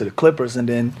traded me to the Clippers, and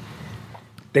then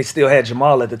they still had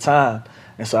Jamal at the time.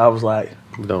 And so I was like,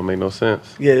 it don't make no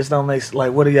sense. Yeah, this don't make,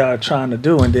 like, what are y'all trying to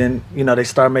do? And then, they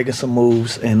start making some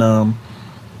moves. And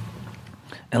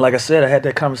like I said, I had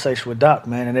that conversation with Doc,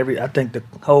 man. And I think the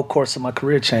whole course of my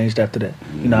career changed after that.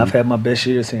 I've had my best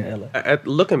years here in LA.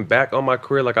 Looking back on my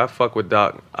career, like, I fuck with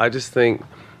Doc. I just think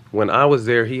when I was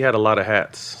there, he had a lot of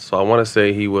hats. So I want to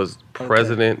say he was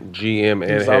president, GM,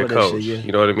 and head coach. Shit, yeah.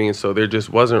 You know what I mean? So there just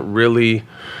wasn't really...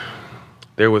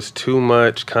 There was too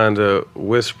much kind of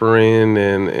whispering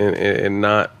and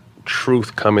not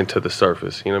truth coming to the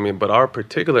surface. You know what I mean? But our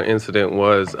particular incident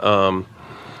was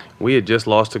we had just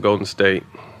lost to Golden State.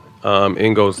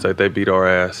 In Golden State, they beat our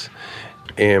ass.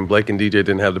 And Blake and DJ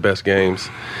didn't have the best games.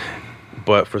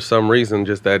 But for some reason,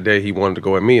 just that day, he wanted to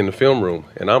go at me in the film room.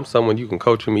 And I'm someone, you can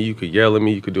coach me, you could yell at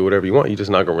me, you could do whatever you want. You're just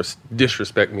not going to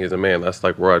disrespect me as a man. That's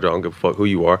like where I don't give a fuck who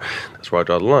you are. That's where I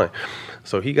draw the line.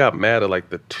 So he got mad at, like,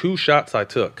 the 2 shots I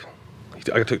took.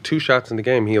 I took 2 shots in the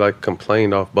game. He, like,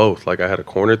 complained off both. Like, I had a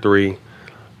corner 3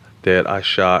 that I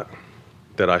shot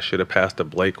that I should have passed to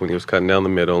Blake when he was cutting down the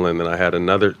middle. And then I had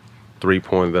another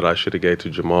 3-pointer that I should have gave to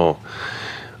Jamal.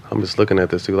 I'm just looking at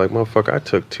this dude like, motherfucker, I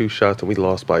took 2 shots and we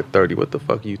lost by 30. What the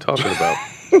fuck are you talking about?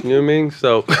 You know what I mean?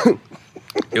 So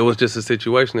it was just a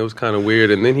situation. It was kind of weird.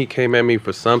 And then he came at me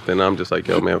for something. I'm just like,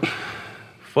 yo, man,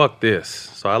 fuck this.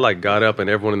 So I, like, got up and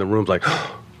everyone in the room's like,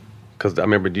 because I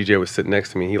remember DJ was sitting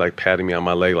next to me. He, like, patted me on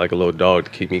my leg like a little dog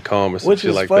to keep me calm or some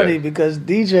shit like that. Which is funny because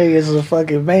DJ is a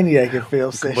fucking maniac in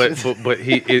film sessions. But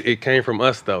it came from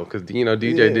us, though, because, DJ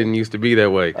didn't used to be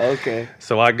that way. Okay.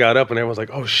 So I got up and everyone's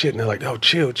like, oh, shit. And they're like, oh,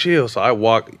 chill. So I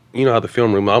walked, you know how the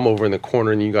film room, I'm over in the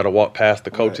corner and you got to walk past the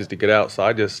coaches to get out. So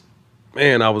I just,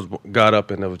 got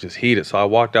up and it was just heated. So I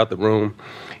walked out the room.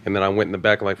 And then I went in the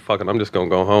back and like, fuck it, I'm just going to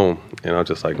go home. And I was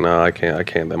just like, nah, I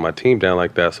can't let my team down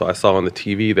like that. So I saw on the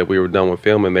TV that we were done with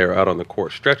filming. They were out on the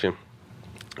court stretching.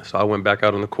 So I went back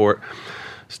out on the court,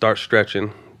 start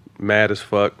stretching, mad as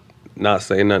fuck, not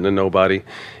saying nothing to nobody.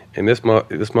 And this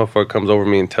motherfucker comes over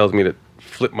me and tells me to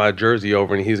flip my jersey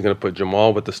over and he's going to put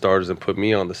Jamal with the starters and put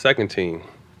me on the second team.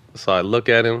 So I look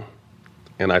at him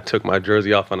and I took my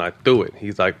jersey off and I threw it.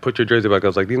 He's like, put your jersey back. I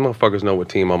was like, these motherfuckers know what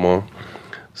team I'm on.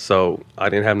 So I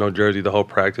didn't have no jersey the whole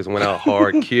practice, went out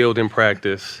hard, killed in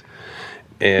practice.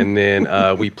 And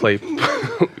then we played.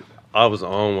 I was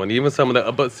on one. Even some of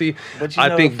the, but see, But you I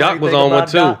know think the Doc funny was thing on one about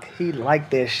too. Doc, he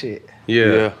liked that shit.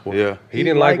 Yeah. Yeah. He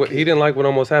didn't like what it. he didn't like what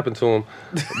almost happened to him.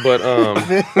 But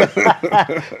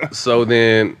so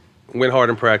then went hard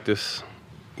in practice.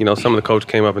 You know, some of the coach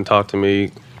came up and talked to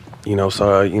me. You know,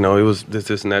 so it was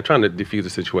this and that, trying to defuse the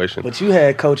situation. But you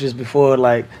had coaches before,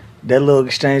 like that little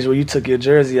exchange where you took your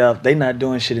jersey off. They not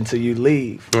doing shit until you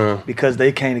leave because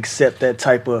they can't accept that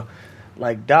type of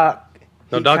like Doc.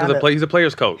 No, Doc is he's a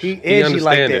player's coach. He understands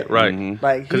like that. it, right?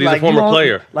 Like Because he's a former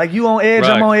player. Like you on edge,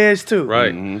 I'm on edge too.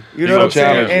 Right. You know what I'm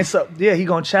saying? And so he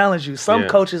gonna challenge you. Some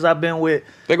coaches I've been with,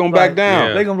 They're gonna back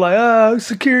down. They're gonna be like,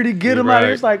 security, get him out of here.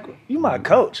 Right. It's like, you my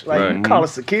coach. Like you call it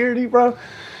security, bro.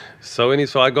 So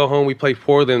I go home. We play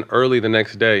Portland early the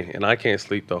next day, and I can't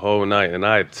sleep the whole night. And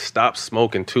I had stopped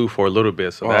smoking too for a little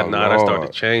bit. So that night I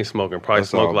started chain smoking. Probably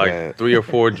smoked like 3 or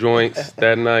 4 joints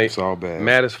that night. It's all bad.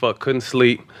 Mad as fuck. Couldn't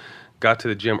sleep. Got to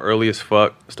the gym early as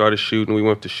fuck. Started shooting. We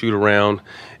went to shoot around.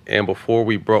 And before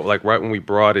we right when we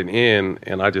brought it in,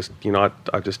 and I just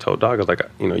told Doc, I was like,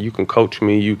 you can coach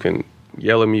me, you can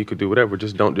yell at me, you could do whatever.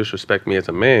 Just don't disrespect me as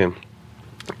a man.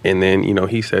 And then,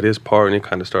 he said his part, and it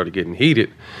kind of started getting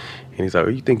heated. And he's like,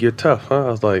 you think you're tough, huh?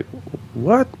 I was like,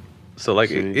 what? So,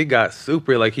 like, it got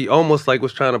super, like, he almost, like,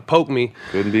 was trying to poke me.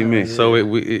 Couldn't be me. So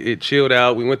it chilled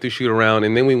out. We went through shoot-around,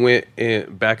 and then we went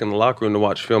back in the locker room to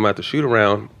watch film after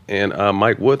shoot-around, and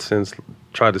Mike Woodson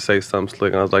tried to say something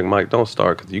slick, and I was like, Mike, don't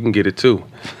start, because you can get it, too.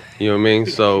 You know what I mean?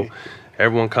 So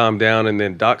everyone calmed down, and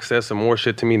then Doc said some more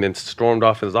shit to me and then stormed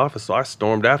off his office. So I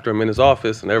stormed after him in his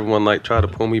office, and everyone, like, tried to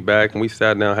pull me back, and we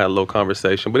sat down, had a little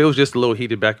conversation. But it was just a little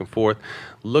heated back and forth.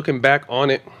 Looking back on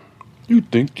it. You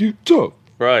think you tough.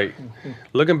 Right.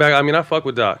 Looking back, I mean, I fuck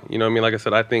with Doc. You know what I mean? Like I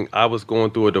said, I think I was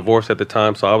going through a divorce at the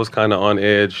time, so I was kind of on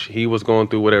edge. He was going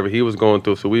through whatever he was going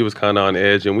through, so we was kind of on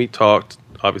edge. And we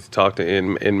obviously talked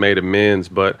and made amends,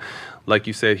 but like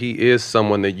you said, he is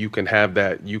someone that you can have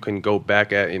that you can go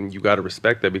back at, and you got to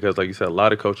respect that because, like you said, a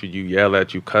lot of coaches you yell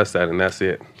at, you cuss at, and that's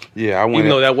it. Yeah, even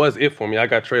though that was it for me. I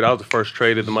got traded. I was the first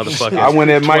traded the motherfucker. I went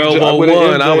at Mike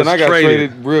 1201. I was and I got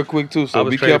traded. real quick too. So I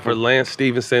was be traded careful. for Lance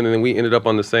Stevenson, and then we ended up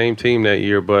on the same team that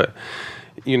year. But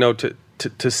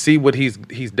to see what he's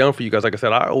done for you guys, like I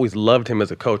said, I always loved him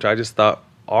as a coach. I just thought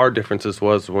our differences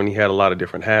was when he had a lot of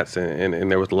different hats,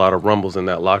 and there was a lot of rumbles in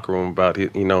that locker room about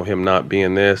him not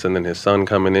being this, and then his son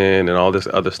coming in, and all this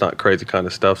other crazy kind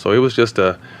of stuff. So it was just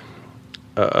a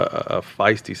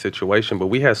feisty situation. But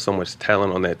we had so much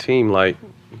talent on that team,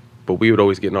 but we would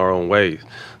always get in our own ways.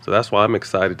 So that's why I'm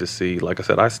excited to see. Like I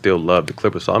said, I still love the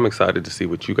Clippers, so I'm excited to see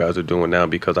what you guys are doing now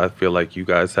because I feel like you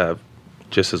guys have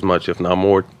just as much, if not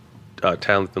more,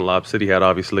 talent than Lob City had,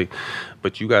 obviously,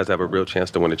 but you guys have a real chance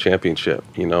to win a championship,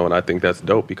 and I think that's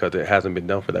dope because it hasn't been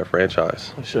done for that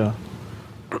franchise. For sure.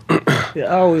 Yeah,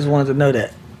 I always wanted to know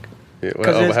that.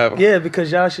 Yeah,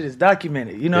 because y'all shit is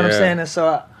documented. You know what I'm saying? And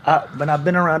so when I've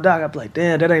been around Doc, I'm like,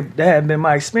 damn, that hadn't been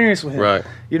my experience with him. Right.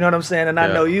 You know what I'm saying? And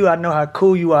I know you, I know how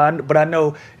cool you are, but I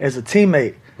know as a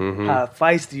teammate, how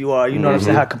feisty you are, you know what I'm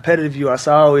saying, how competitive you are.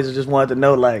 So I always just wanted to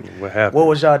know, like, what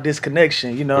was y'all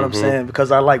disconnection, you know what I'm saying?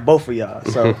 Because I like both of y'all.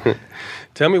 So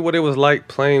tell me what it was like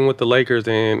playing with the Lakers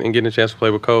and getting a chance to play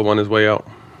with Kobe on his way out.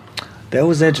 That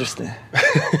was interesting.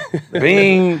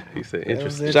 Bean. He said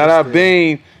interesting. Shout out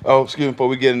Bean. Oh, excuse me, before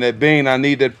we get in that Bean, I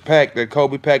need that pack, that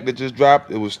Kobe pack that just dropped.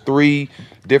 It was 3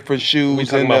 different shoes. We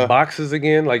talking about boxes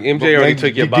again? Like MJ already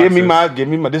took your boxes. Give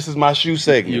me my, this is my shoe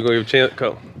segment. You gonna give a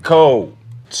chance, Cole.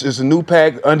 It's a new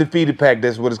pack, undefeated pack,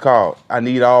 that's what it's called. I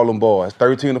need all them boys.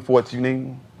 13 or 14, you need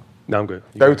them? No, I'm good.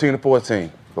 13 or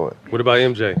 14. Go ahead. What about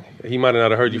MJ? He might have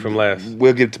not heard you from last.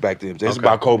 We'll get back to MJ. It's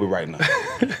about Kobe right now.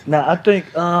 Now, I think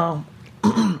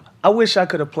I wish I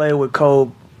could have played with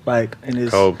Kobe, like in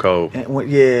his Kobe.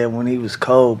 When he was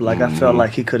Kobe, like I felt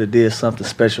like he could have did something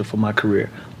special for my career.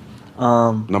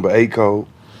 Number 8 Kobe.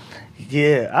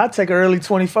 Yeah, I'd take an early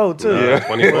 24 too. Yeah,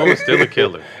 24 was still a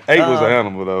killer. 8 was an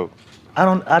animal though.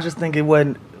 I just think it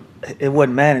wasn't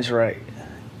managed right.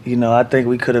 I think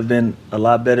we could have been a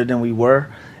lot better than we were.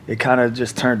 It kind of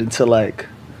just turned into like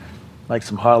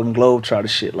some Harlem Globetrotter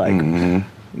shit,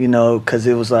 because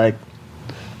it was like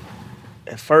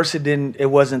at first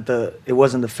it wasn't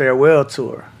the farewell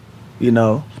tour,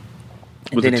 Was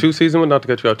it 2 seasons? Not to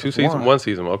cut you off. 2 seasons? 1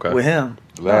 season. Okay. With him.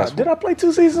 The last one. Did I play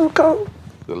 2 seasons with Cole?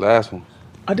 The last one.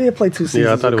 I did play 2 seasons.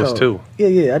 Yeah, I thought it was 2.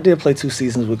 Yeah, I did play 2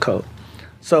 seasons with Cole.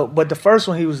 So, but the first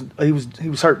one he was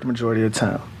hurt the majority of the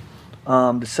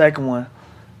time. The second one,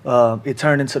 it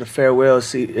turned into the farewell.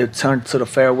 It turned to the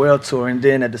farewell tour, and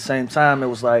then at the same time, it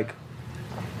was like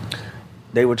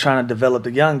they were trying to develop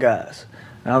the young guys.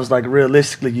 And I was like,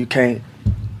 realistically, you can't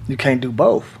you can't do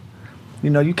both. You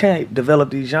know, you can't develop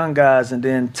these young guys and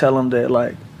then tell them that,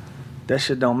 like, that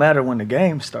shit don't matter when the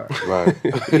game starts. Right.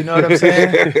 You know what I'm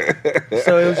saying?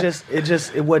 So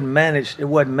it wasn't managed. It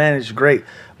wasn't managed great.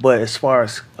 But as far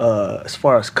as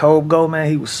Kobe go, man,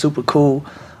 he was super cool.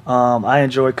 I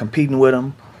enjoyed competing with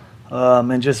him,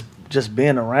 and just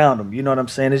being around him. You know what I'm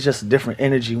saying? It's just a different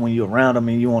energy when you're around him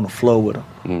and you on the flow with him.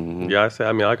 Mm-hmm. Yeah,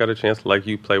 I got a chance to, like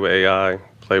you, play with AI,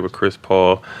 play with Chris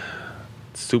Paul.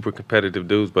 Super competitive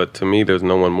dudes, but to me, there's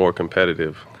no one more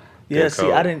competitive. Yeah, see,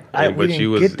 we didn't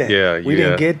get that. Yeah,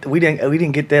 we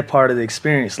didn't get that part of the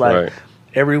experience. Like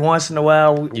every once in a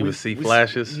while, you would see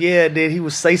flashes. Yeah, then he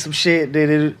would say some shit.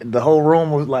 The whole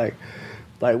room was like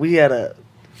we had a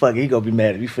fuck. He gonna be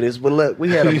mad at me for this, but look, we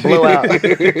had a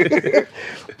blowout.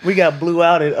 We got blew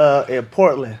out in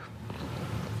Portland,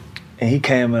 and he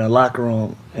came in the locker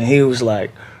room and he was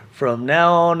like, "From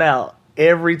now on out,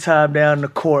 every time down the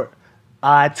court,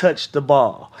 I touch the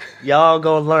ball. Y'all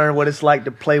gonna learn what it's like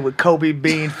to play with Kobe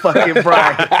Bean fucking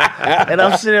Bryant." And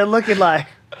I'm sitting there looking like,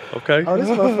 okay, oh, this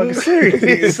motherfucker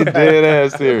serious. Dead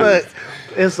ass serious.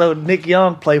 And so Nick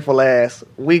Young, playful ass,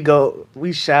 we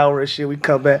shower and shit, we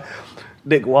come back.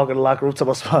 Nick walk in the locker room,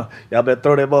 talking about, y'all better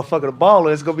throw that motherfucker the ball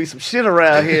or it's gonna be some shit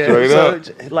around here. Straight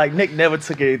up. Like, Nick never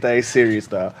took anything serious,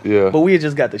 though. Yeah. But we had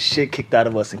just got the shit kicked out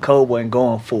of us, and Kobe wasn't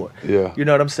going for it. Yeah. You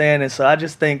know what I'm saying? And so I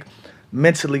just think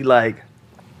mentally, like,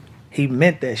 he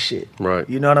meant that shit. Right.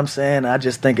 You know what I'm saying? I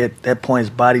just think at that point his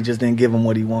body just didn't give him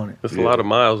what he wanted. It's a lot of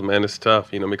miles, man. It's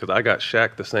tough, because I got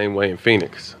Shaq the same way in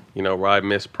Phoenix. Where I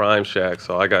missed prime Shaq,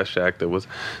 so I got Shaq that was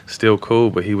still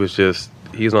cool, but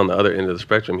he's on the other end of the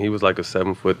spectrum. He was like a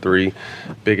 7'3",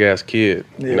 big ass kid,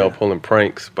 pulling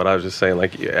pranks. But I was just saying,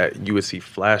 like, you would see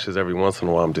flashes every once in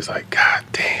a while. I'm just like, God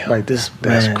damn, like this,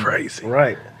 that's man, crazy.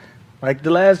 Right. Like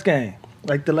the last game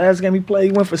he played,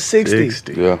 he went for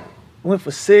 60. Yeah. Went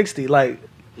for 60. Like,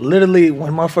 literally,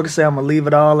 when motherfuckers say I'm gonna leave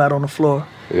it all out on the floor,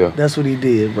 that's what he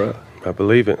did, bro. I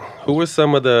believe it. Who are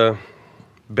some of the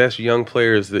best young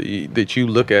players that you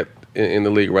look at in the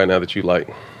league right now that you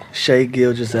like? Shai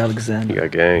Gilgeous-Alexander. He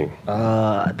got game.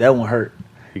 That one hurt.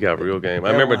 He got real game.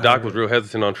 I remember Doc was real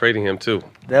hesitant on trading him too.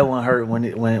 That one hurt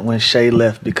when Shai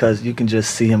left, because you can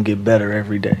just see him get better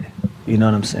every day. You know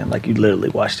what I'm saying? Like, you literally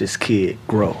watch this kid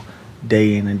grow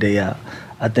day in and day out.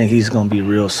 I think he's gonna be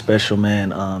real special,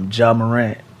 man. Ja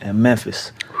Morant in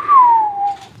Memphis.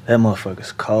 That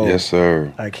motherfucker's cold. Yes,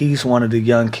 sir. Like, he's one of the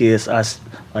young kids.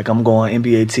 I'm going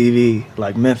NBA TV,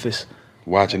 like Memphis.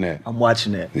 Watching that. I'm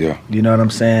watching that. Yeah. You know what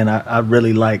I'm saying? I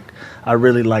really like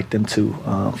them too,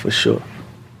 for sure.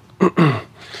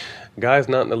 Guys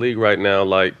not in the league right now,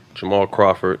 like Jamal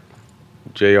Crawford,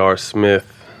 J.R. Smith,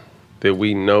 that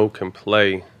we know can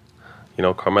play.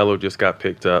 Carmelo just got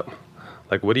picked up.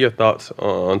 Like, what are your thoughts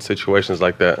on situations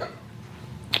like that?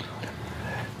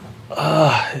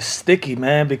 It's sticky,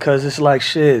 man, because it's like,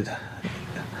 shit,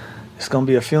 it's going to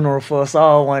be a funeral for us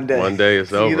all one day. One day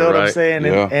it's over, You know what right? I'm saying?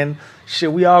 Yeah. And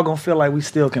shit, we all going to feel like we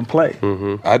still can play.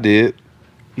 Mm-hmm. I did.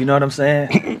 You know what I'm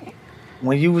saying?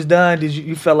 When you was done,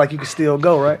 you felt like you could still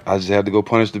go, right? I just had to go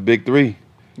punish the big three.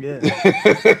 Yeah. I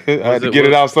had to get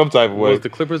it out some type of way. Was the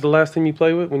Clippers the last team you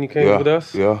played with when you came with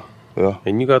us? Yeah.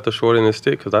 And you got the short end of the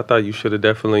stick, because I thought you should have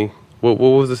definitely. What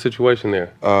was the situation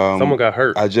there? Someone got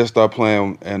hurt. I just started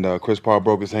playing, and Chris Paul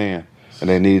broke his hand, and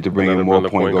they needed to bring in more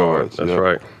point guards. That's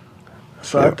right.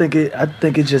 So I think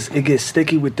it gets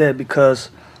sticky with that, because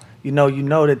you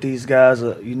know that these guys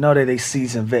are, that they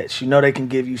seasoned vets. They can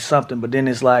give you something, but then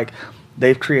it's like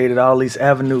they've created all these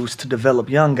avenues to develop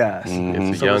young guys.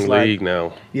 Mm-hmm. It's a young league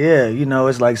now. Yeah,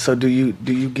 it's like, so do you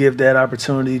give that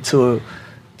opportunity to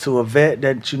a vet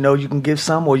that you can give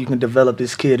some, or you can develop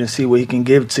this kid and see what he can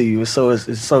give to you? So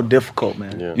it's so difficult,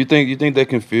 man. Yeah. You think they're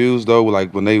confused though?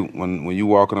 Like when you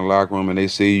walk in the locker room and they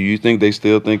see you think they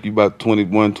still think you about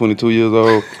 21, 22 years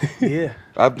old? Yeah.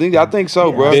 I think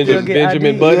so, bro.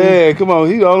 Benjamin Button. Yeah, come on.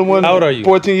 He's the only one. How old are you?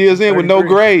 14 years in 33. With no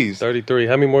grades. 33.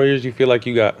 How many more years do you feel like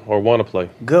you got or want to play?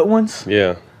 Good ones?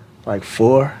 Yeah. Like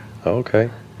 4. Oh, okay.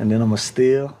 And then I'm going to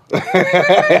steal.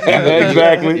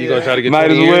 Exactly. You going to try to get Might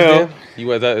 20 as well.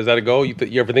 years then? Is that a goal?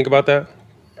 You ever think about that?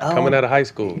 Coming out of high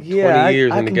school, 20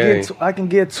 years in the game. I can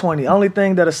get 20. Only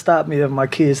thing that'll stop me if my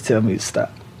kids tell me to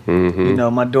stop.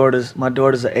 Mm-hmm. My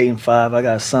daughters are 8 and 5. I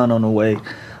got a son on the way.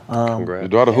 Your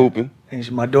daughter hooping.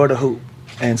 And my daughter hoop.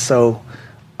 And so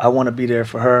I want to be there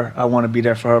for her. I want to be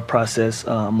there for her process.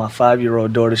 My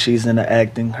 5-year-old daughter, she's into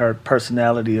acting. Her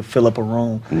personality will fill up a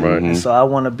room. Right. And so I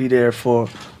want to be there for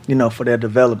their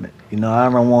development. I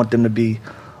don't want them to be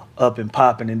up and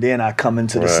popping and then I come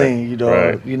into the scene. You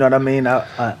know what I mean?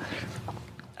 I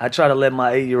try to let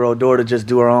my 8-year-old daughter just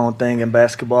do her own thing in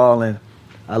basketball, and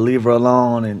I leave her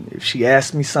alone, and if she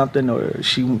asks me something or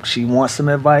she wants some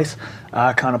advice,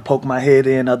 I kind of poke my head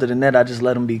in. Other than that, I just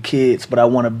let them be kids. But I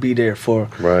want to be there for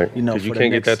Because you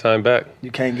can't get that time back.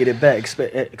 You can't get it back,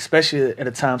 especially at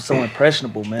a time so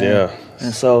impressionable, man. Yeah.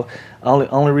 And so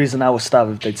only reason I would stop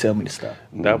if they tell me to stop.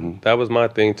 That was my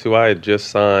thing too. I had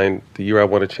just signed the year I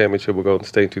won a championship with Golden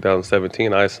State in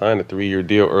 2017. I signed a 3-year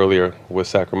deal earlier with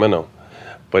Sacramento.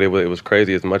 But it was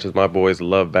crazy. As much as my boys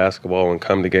love basketball and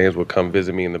come to games, would come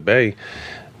visit me in the Bay.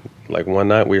 Like one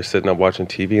night we were sitting up watching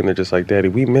TV and they're just like, "Daddy,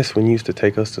 we miss when you used to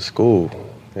take us to school."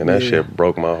 And that shit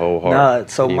broke my whole heart.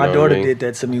 So my daughter did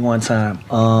that to me one time.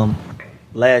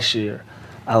 Last year,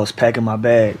 I was packing my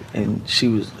bag and she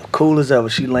was cool as ever.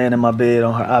 She laying in my bed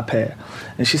on her iPad.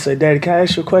 And she said, "Daddy, can I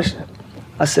ask you a question?"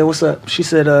 I said, "What's up?" She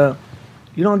said,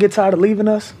 "You don't get tired of leaving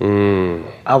us?"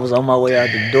 I was on my way out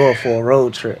the door for a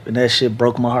road trip, and that shit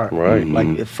broke my heart. Right. Like,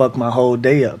 it fucked my whole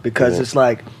day up because it's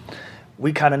like,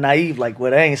 we kind of naive. Like,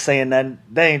 well, they ain't saying nothing.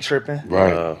 They ain't tripping.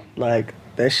 Right. Like,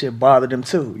 that shit bothered them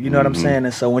too. You know what I'm saying?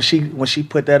 And so when she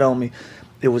put that on me,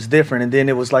 it was different. And then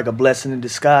it was like a blessing in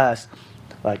disguise.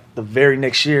 Like, the very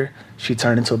next year, she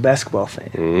turned into a basketball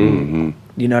fan.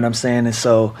 You know what I'm saying? And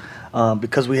so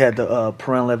because we had the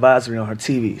parental advisory on her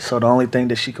TV, so the only thing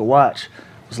that she could watch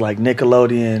was like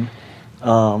Nickelodeon,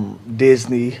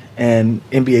 Disney, and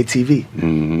NBA TV.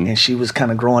 And she was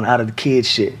kind of growing out of the kid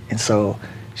shit. And so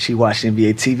she watched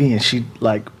NBA TV and she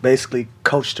like basically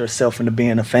coached herself into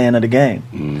being a fan of the game.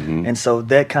 And so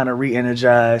that kind of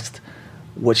re-energized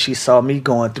what she saw me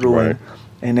going through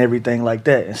and everything like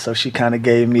that. And so she kind of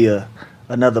gave me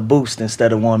another boost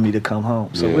instead of wanting me to come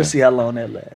home. So we'll see how long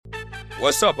that lasts.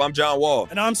 What's up? I'm John Wall.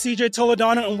 And I'm CJ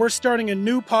Toledano, and we're starting a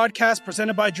new podcast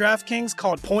presented by DraftKings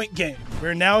called Point Game.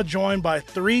 We're now joined by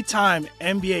 3-time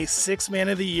NBA Sixth Man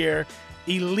of the Year,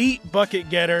 elite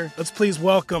bucket getter. Let's please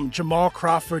welcome Jamal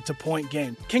Crawford to Point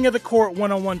Game. King of the Court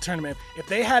one-on-one tournament. If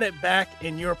they had it back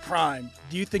in your prime,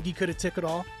 do you think you could have took it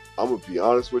all? I'm going to be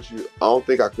honest with you. I don't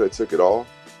think I could have took it all,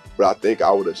 but I think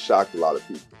I would have shocked a lot of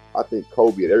people. I think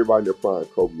Kobe and everybody in their prime,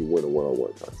 Kobe would win a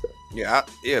one-on-one contest.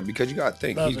 Yeah, because you got to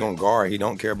think, he's going to guard. He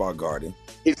don't care about guarding.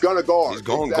 He's going to guard. He's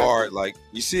going to guard. Like,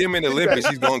 you see him in the Olympics,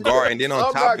 he's going to guard. And then on top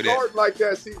of that. I'm not guarding like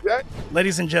that, CJ.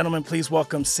 Ladies and gentlemen, please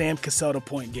welcome Sam Cassell to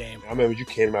Point Game. I remember you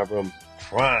came out from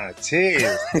crying,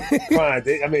 tears,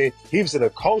 crying. I mean, he was in a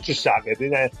culture shock. And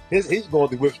then he's going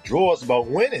through withdrawals about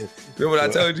winning. Remember what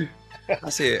I told you? I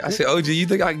said, OG, you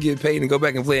think I can get paid and go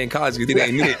back and play in college because it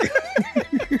ain't it?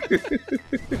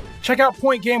 Check out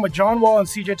Point Game with John Wall and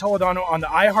CJ Toledano on the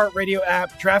iHeartRadio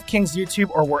app, DraftKings YouTube,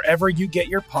 or wherever you get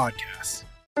your podcasts.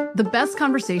 The best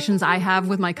conversations I have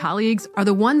with my colleagues are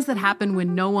the ones that happen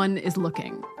when no one is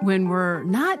looking, when we're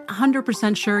not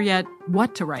 100% sure yet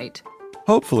what to write.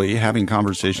 Hopefully, having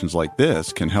conversations like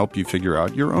this can help you figure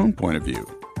out your own point of view.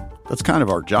 That's kind of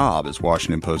our job as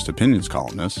Washington Post opinions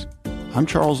columnists. I'm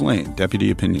Charles Lane, Deputy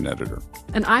Opinion Editor.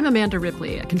 And I'm Amanda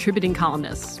Ripley, a contributing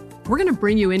columnist. We're going to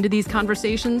bring you into these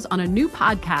conversations on a new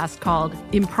podcast called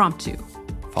Impromptu.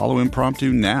 Follow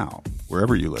Impromptu now,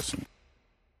 wherever you listen.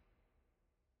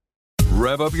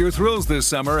 Rev up your thrills this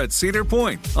summer at Cedar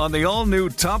Point on the all-new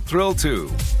Top Thrill 2.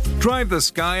 Drive the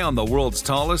sky on the world's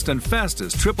tallest and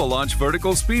fastest triple-launch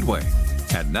vertical speedway.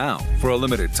 And now, for a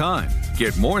limited time,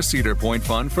 get more Cedar Point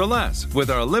fun for less with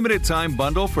our limited-time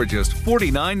bundle for just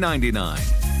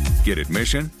 $49.99. Get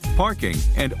admission, parking,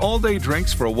 and all-day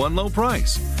drinks for one low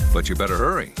price. But you better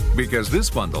hurry, because this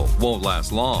bundle won't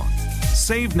last long.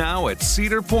 Save now at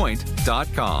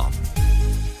cedarpoint.com.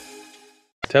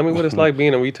 Tell me what it's like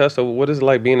being what is it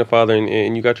like being a father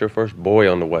and you got your first boy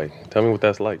on the way? Tell me what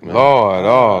that's like, man.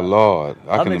 Lord.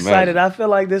 I'm excited. I feel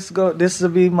like this will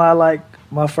be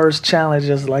my first challenge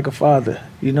as like a father.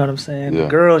 You know what I'm saying? Yeah. The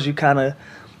girls, you kind of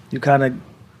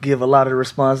give a lot of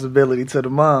responsibility to the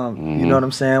mom. You know what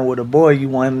I'm saying? With a boy, you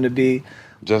want him to be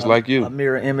just like you, a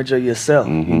mirror image of yourself.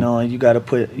 You know, and you got to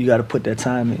put that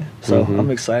time in. So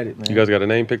I'm excited, man. You guys got a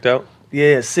name picked out?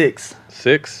 Yeah, 6.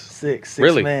 6? 6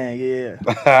 really? Man, yeah.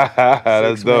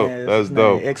 That's dope. That's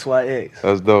dope. XYX.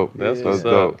 That's dope. That's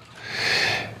dope.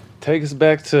 Take us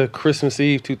back to Christmas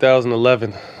Eve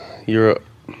 2011. You're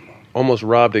almost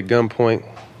robbed at gunpoint.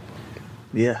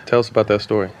 Yeah. Tell us about that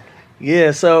story.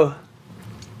 Yeah, so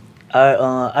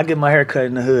I get my hair cut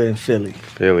in the hood in Philly.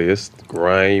 It's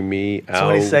grimy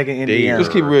out 22nd Indiana.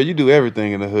 Just keep it real. You do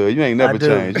everything in the hood. You ain't never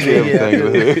changed. You do everything in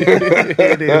the hood.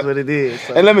 It is what it is.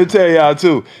 So. And let me tell y'all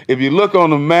too, if you look on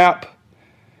the map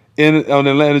on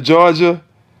Atlanta, Georgia,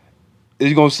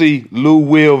 you're gonna see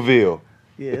Louisville.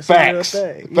 Yeah, it's Facts. a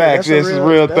real thing. Facts. Yeah, This is a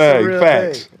real thing.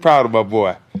 Facts. Thing. Proud of my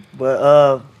boy.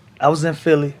 But I was in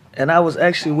Philly, and I was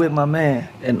actually with my man,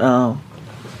 and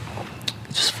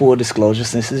just full disclosure,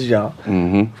 since it's y'all.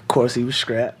 Mm-hmm. Of course, he was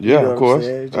strapped. Yeah, you know of course,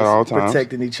 just at all times.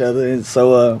 protecting each other. And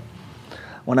so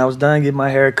when I was done getting my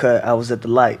hair cut, I was at the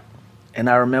light, and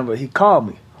I remember he called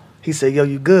me. He said, "Yo,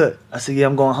 you good?" I said, "Yeah,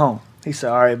 I'm going home." He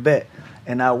said, "All right, bet."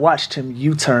 And I watched him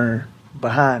U-turn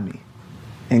behind me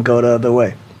and go the other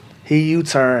way. He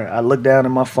U-turned. I looked down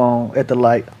at my phone at the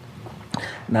light,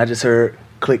 and I just heard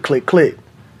click, click, click.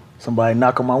 Somebody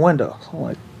knock on my window. I'm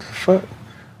like, fuck.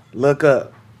 Look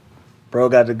up. Bro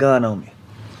got the gun on me.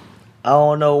 I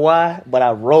don't know why, but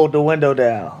I rolled the window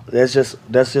down. That's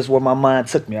just where my mind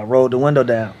took me. I rolled the window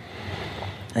down.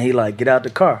 And he like, get out the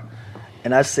car.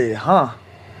 And I said, huh?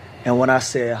 And when I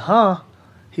said, huh,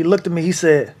 he looked at me, he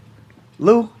said,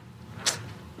 Lou,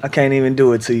 I can't even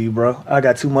do it to you, bro. I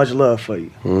got too much love for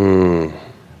you.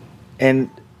 And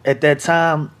at that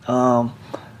time,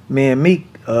 me and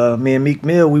Meek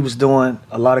Mill, we was doing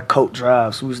a lot of coat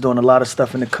drives. We was doing a lot of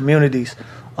stuff in the communities.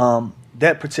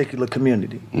 That particular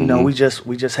community, you know, we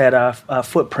just had our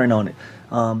footprint on it.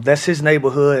 That's his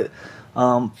neighborhood.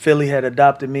 Philly had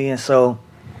adopted me, and so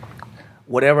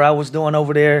whatever I was doing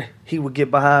over there, he would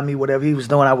get behind me. Whatever he was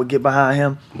doing, I would get behind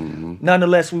him.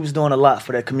 Nonetheless, we was doing a lot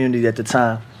for that community at the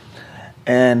time.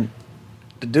 And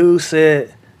the dude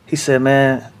said,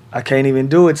 man, I can't even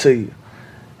do it to you.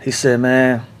 He said,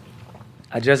 man,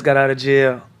 I just got out of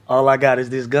jail. All I got is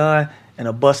this gun and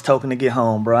a bus token to get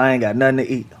home, bro. I ain't got nothing to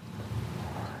eat.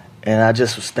 And I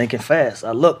just was thinking fast.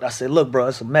 I looked, I said, look, bro,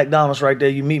 it's a McDonald's right there.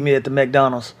 You meet me at the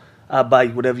McDonald's. I'll buy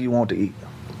you whatever you want to eat.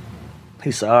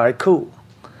 He said, all right, cool.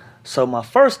 So my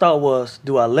first thought was,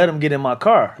 do I let him get in my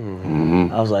car?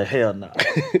 I was like, hell no.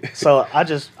 So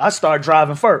I started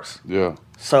driving first. Yeah.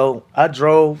 So I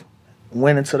drove,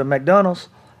 went into the McDonald's,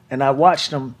 and I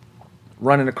watched him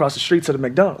running across the street to the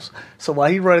McDonald's. So while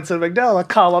he running to the McDonald's, I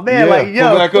call my man like,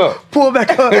 yo, pull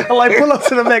back up. I'm like, pull up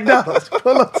to the McDonald's.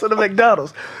 Pull up to the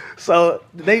McDonald's. So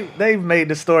they made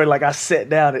the story like I sat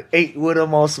down and ate with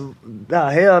him on some,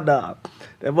 hell nah.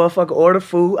 That motherfucker ordered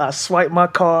food. I swiped my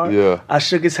card. Yeah. I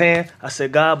shook his hand. I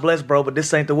said, God bless, bro, but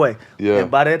this ain't the way. Yeah.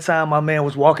 And by that time, my man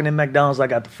was walking in McDonald's. I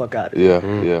got the fuck out of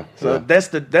it. Yeah. So that's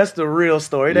the real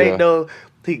story. It ain't no,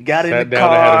 he got in the down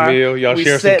car. and had a meal. Y'all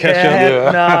share some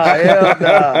ketchup. Nah, hell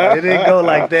nah. It didn't go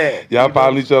like that. Y'all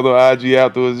followed each other on IG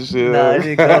afterwards and shit. Nah, it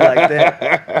didn't go like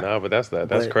that. Nah, but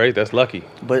that's crazy. That's lucky.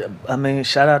 But I mean,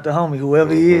 shout out to homie,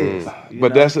 whoever he is.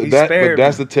 But that's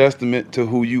a testament to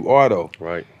who you are, though.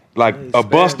 Right. Like a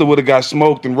buster would have got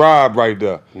smoked and robbed right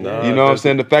there. Nah, you know what I'm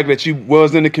saying? The fact that you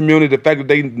was in the community, the fact that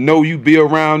they know you be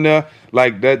around there,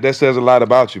 like that says a lot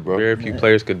about you, bro. Very few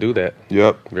players could do that.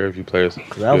 Yep. Very few players.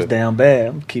 Cause I was down bad.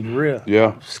 I'm keep it real.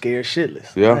 Yeah. Scared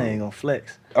shitless. Yeah. I ain't gonna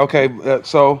flex. Okay,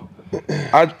 so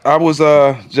I was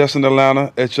just in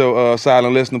Atlanta at your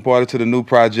silent listening party to the new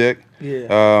project.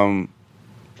 Yeah.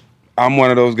 I'm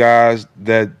one of those guys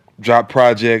that drop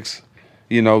projects,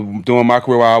 you know, during my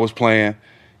career while I was playing.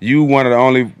 You one of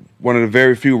the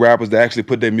very few rappers that actually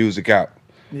put their music out.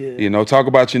 Yeah. You know, talk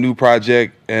about your new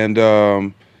project and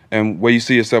where you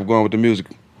see yourself going with the music.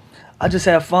 I just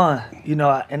have fun, you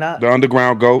know, The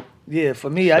Underground GOAT. Yeah,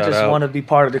 for me, I just want to be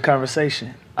part of the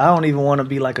conversation. I don't even want to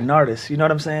be like an artist. You know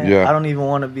what I'm saying? Yeah. I don't even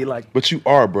want to be like. But you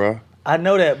are, bro. I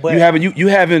know that, but you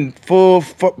having full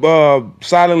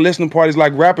silent listening parties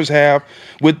like rappers have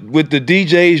with the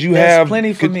DJs. You that's have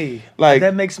plenty for me. Like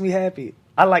that makes me happy.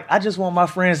 I just want my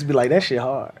friends to be like, that shit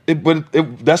hard.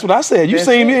 That's what I said. You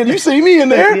see me in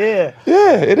there.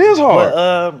 Yeah, it is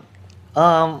hard.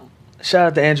 But shout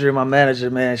out to Andrea, my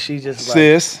manager, man. She just like,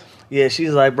 sis. Yeah,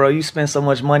 she's like, bro, you spend so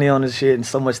much money on this shit and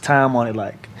so much time on it.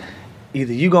 Like,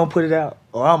 either you gonna put it out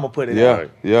or I'm gonna put it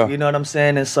out. Yeah. You know what I'm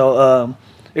saying? And so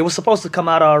it was supposed to come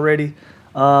out already.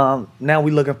 Now we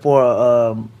looking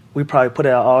for we probably put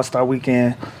it out All-Star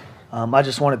Weekend. I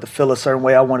just wanted to feel a certain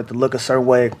way. I wanted to look a certain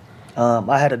way.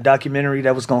 I had a documentary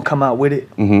that was gonna come out with it,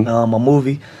 a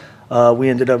movie. We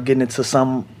ended up getting into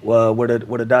some where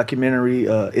the documentary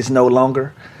is no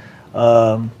longer.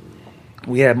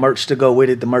 We had merch to go with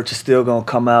it. The merch is still gonna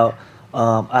come out.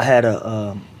 I had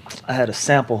a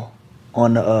sample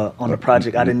on the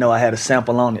project. I didn't know I had a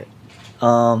sample on it.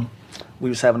 We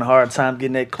was having a hard time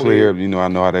getting that clear. You know, I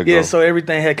know how that goes. Yeah, so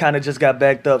everything had kind of just got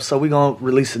backed up. So we're going to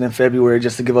release it in February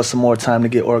just to give us some more time to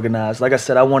get organized. Like I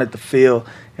said, I want it to feel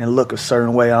and look a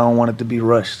certain way. I don't want it to be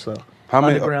rushed. So how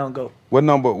many Underground GOAT. What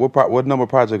number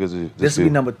project is it? This will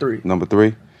be number 3. Number 3?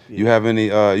 Yeah. You have any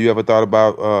you ever thought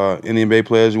about any NBA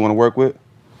players you want to work with?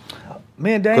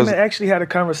 Me and Damon actually had a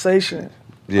conversation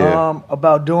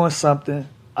about doing something.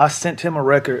 I sent him a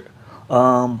record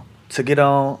to get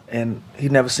on, and he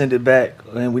never sent it back,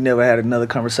 and we never had another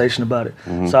conversation about it.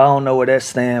 So I don't know where that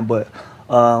stands, but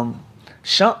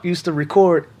Shump used to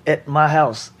record at my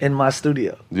house in my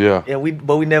studio. Yeah. And we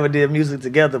never did music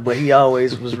together, but he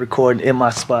always was recording in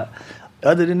my spot.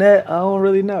 Other than that, I don't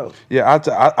really know. Yeah,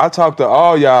 I talked to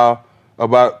all y'all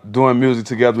about doing music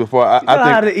together before. I You know think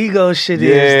how the ego shit yeah,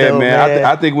 is, though, man.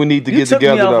 I think we need to You get took me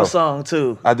together off though. a song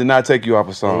too. I did not take you off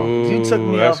a song. You took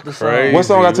me that's off the crazy. song. What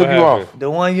song I took you happened? off? The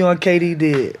one you and KD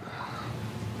did.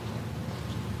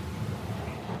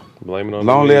 Blame it on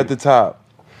Lonely the at the Top.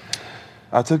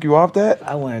 I took you off that?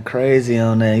 I went crazy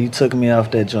on that. You took me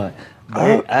off that joint.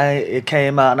 But it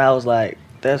came out and I was like,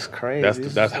 that's crazy.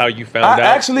 That's how you found out. I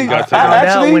actually, You got I taken off.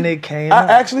 actually, when it came I out.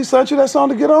 actually sent you that song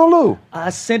to get on Lou. I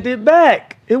sent it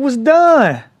back. It was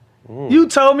done. You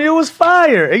told me it was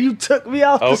fire, and you took me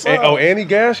off the song. And he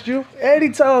gassed you? And he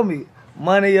told me,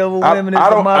 money over I- women is I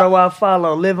the don't- motto I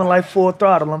follow. Living like full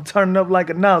throttle. I'm turning up like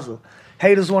a nozzle.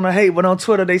 Haters want to hate, but on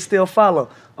Twitter they still follow.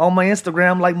 On my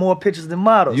Instagram, like more pictures than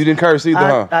models. You didn't curse either,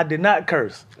 huh? I did not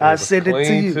curse. I sent it to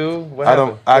Clean, you. too? What I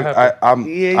don't. happened?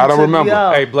 Yeah, you I don't took me remember.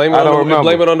 out. Hey, blame it, I don't on the, remember.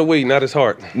 blame it on the weed, not his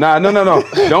heart. Nah, no.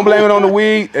 Don't blame it on the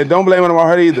weed, and don't blame it on my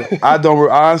heart either. I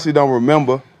honestly don't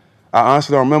remember.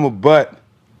 But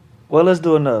Well, let's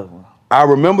do another one. I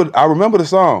remember the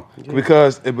song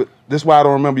because this is why I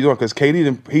don't remember you doing because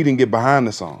KD didn't get behind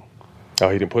the song. Oh,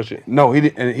 he didn't push it. No, he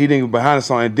didn't get behind the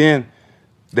song, and then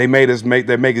they made us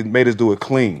do it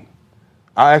clean.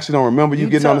 I actually don't remember you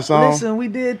getting on the song. Listen, we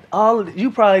did all of it. You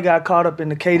probably got caught up in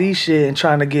the KD shit and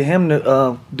trying to get him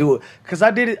to do it. Because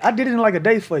I did it in like a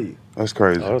day for you. That's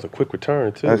crazy. Oh, that was a quick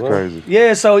return, too. That's huh? crazy.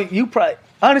 Yeah, so you probably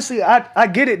honestly I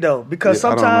get it though. Because Yeah,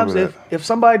 I don't sometimes remember if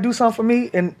somebody do something for me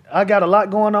and I got a lot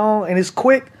going on and it's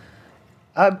quick,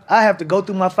 I have to go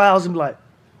through my files and be like,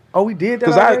 oh, we did that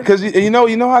already? Because you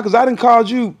know how because I done called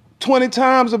you 20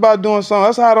 times about doing something.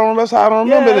 That's how I don't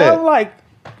remember that. I'm like,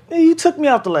 hey, you took me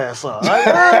off the last song.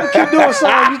 I keep doing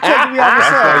songs, you taking me off the That's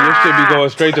song. why you should be going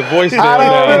straight to voicemail I don't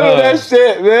now. remember huh? that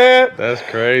shit, man. That's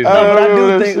crazy. No, but I remember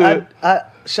do that think shit. I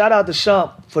shout out to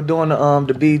Shump for doing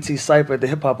the BET Cypher at the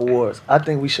Hip Hop Awards. I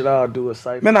think we should all do a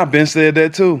cypher. Man, I've been said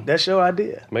that too. That's your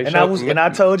idea. Make and sure- I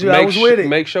told you I was with it.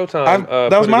 Make Showtime.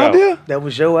 That was put it my out. idea. That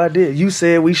was your idea. You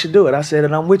said we should do it. I said,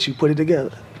 and I'm with you. Put it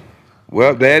together.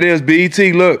 Well, that is BET.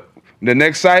 Look, the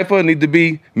next cipher need to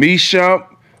be me, Shump,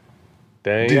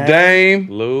 Dame,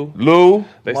 Lou,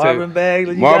 They Marvin said,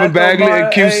 Bagley. you Marvin gotta go Bagley,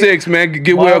 and Q6, man.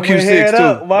 Get well Marvin went Q6 head too.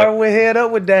 up. Marvin went head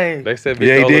up with Dame. They said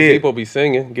Yeah, he Victor did. Oladipo be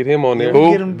singing. Get him on there.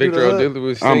 Who? Get him to Victor the hook. Oladipo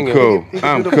was I'm singing. cool. He I'm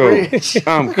can do the cool. bridge.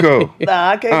 I'm cool. Nah,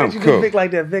 I can't I'm let you cool. do Vic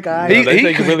like that. Vic, all right. He- They say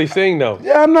he can really sing though.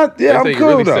 Yeah, I'm not. Yeah, They I'm say you cool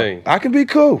really though. sing. I can be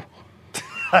cool.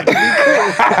 I can be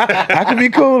cool. I can be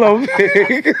cool on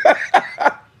Vic.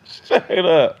 Straight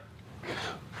up.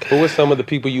 Who are some of the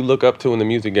people you look up to in the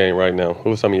music game right now?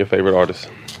 Who are some of your favorite artists?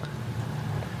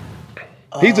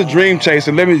 He's a dream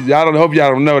chaser. Hope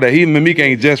y'all don't know that. He and Meek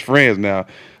ain't just friends now.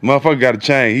 Motherfucker got a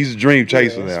chain. He's a dream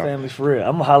chaser It's now. family for real.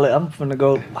 I'm finna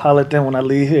go holler at them when I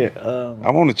leave here. I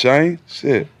want a chain.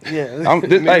 Shit. Yeah. Hey, you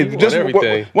want just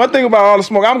everything. one thing about all the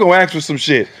smoke, I'm gonna ask for some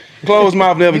shit. Closed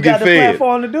mouth never You get got the fed.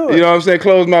 platform to do it. You know what I'm saying?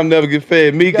 Closed mouth never get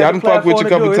fed. Meek, I done fuck with you a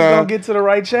couple It's gonna times. get to the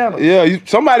right channel. Yeah,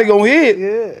 somebody gonna hit.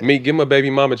 Yeah. Me, give him a baby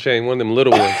mama chain, one of them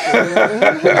little ones.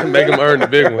 Make him earn the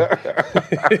big one.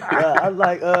 Yeah, I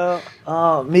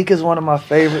like Meek is one of my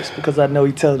favorites because I know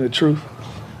he telling the truth.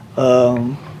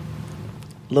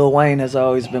 Lil Wayne has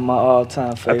always been my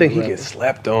all-time favorite. I think he rapper. gets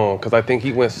slept on because I think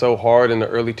he went so hard in the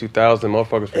early 2000s.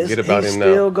 Motherfuckers forget about he him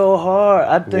still now. go hard.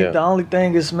 I think Yeah. the only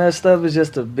thing that's messed up is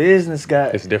just the business guy.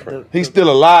 It's different. He's still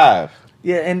alive.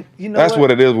 Yeah, and you know That's what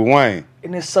it is with Wayne.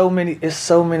 And it's so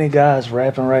many guys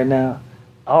rapping right now.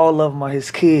 All of them are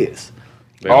his kids.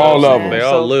 They All of them. They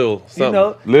all Lil something. You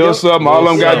know, Lil something. All of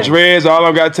them got dreads. All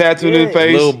of them got tattooed in the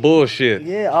face. Lil bullshit.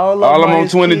 Yeah, all All of them them on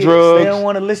his 20 kids. drugs. They don't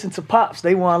want to listen to pops.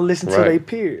 They want to listen to Right. their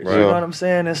peers. Right. You know what I'm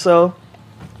saying? And so,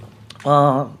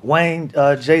 Wayne,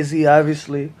 Jay-Z,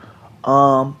 obviously,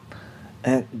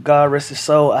 and God rest his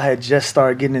soul. I had just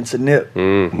started getting into Nip. Rest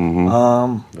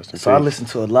in So I peace. listen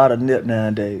to a lot of Nip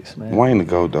nowadays, man. Wayne the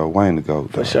GOAT, though. Wayne the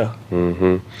GOAT, though. For sure.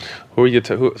 Who are your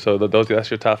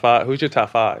that's your top five? Who's your top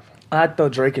five? I'd throw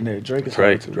Drake in there. Drake is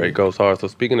hard to Drake goes hard. So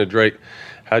speaking of Drake,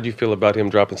 how'd you feel about him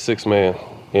dropping 6 Man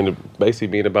and it basically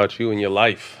being about you and your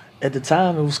life? At the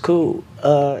time, it was cool.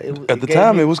 At the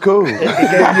time, it was cool. It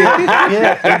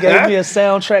gave me a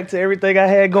soundtrack to everything I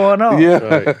had going on. Yeah.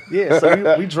 Right. Yeah,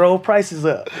 so we drove prices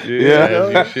up.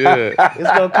 Yeah, you should. It's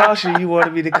gonna cost you. You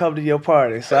wanted me to come to your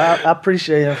party, so I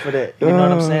appreciate him for that. You know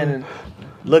what I'm saying? And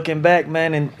looking back,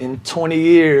 man, in 20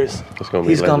 years, he's gonna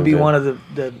be legendary. one of the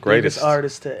Greatest greatest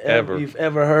artists to ever. you've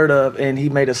ever heard of, and he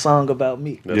made a song about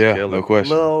me. That's Yeah, killer. no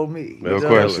question. Little old me. You No know what I'm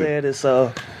question. saying? And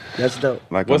so That's dope.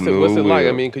 Like What's it like?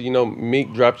 I mean, because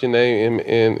Meek dropped your name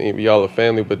and y'all a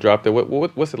family, but dropped it.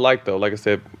 What's it like though? Like I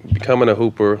said, becoming a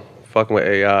hooper, fucking with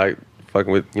AI, fucking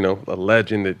with a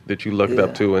legend that you looked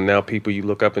up to, and now people you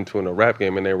look up into in a rap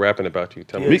game and they're rapping about you.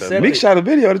 Tell me that. Meek shot a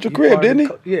video at your crib,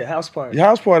 didn't he? Yeah, house party. Your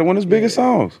house party, one of his biggest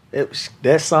songs.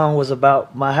 That song was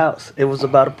about my house. It was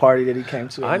about a party that he came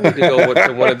to. I need to go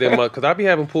to one of them because I be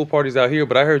having pool parties out here,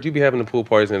 but I heard you be having the pool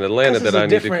parties in Atlanta that I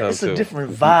need to come to. It's a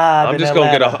different vibe. I'm just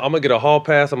gonna get a hall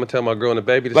pass. I'm gonna tell my girl and the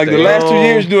baby to like stay the last home. 2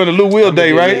 years doing the Lou Will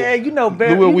Day, right? Yeah,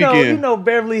 Lou Will weekend.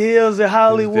 Beverly Hills and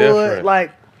Hollywood,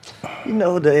 like.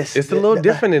 It's a little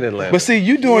different in Atlanta. But see,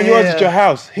 you doing yours at your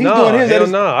house. He's doing his at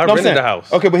his I rented the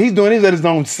house. Okay, but he's doing his at his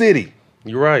own city.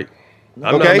 You're right.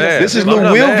 I'm okay, not mad. This is Lou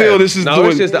Willville. This is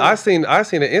it's just that I seen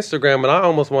an Instagram and I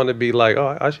almost wanted to be like,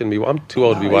 oh, I shouldn't be. I'm too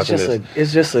old to be watching this.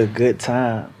 It's just a good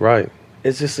time. Right.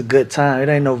 It's just a good time. It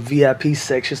ain't no VIP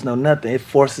sections, no nothing. It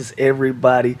forces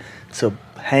everybody to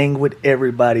hang with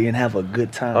everybody and have a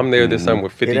good time. I'm there this summer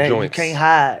with 50 joints. You can't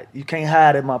hide. You can't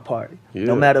hide at my party. Yeah.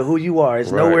 No matter who you are.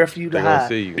 It's nowhere for you to hide.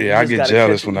 See you. Yeah, I get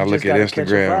jealous when I look at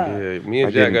Instagram. Yeah, me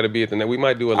and Jack got to be at the net. We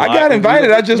might do a live. I got invited.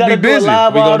 I just be busy.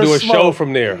 We're going to do a show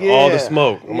from there. Yeah. All the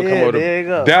smoke. I'm going to come over. There you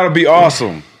go. That'll be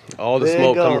awesome. All the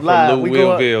smoke coming from Lou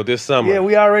Willville this summer. Yeah,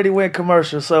 we already went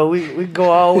commercial, so we go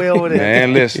all the way over there.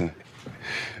 Man, listen.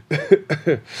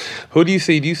 Who do you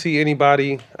see? Do you see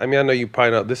anybody? I mean, I know you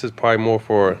probably not. This is probably more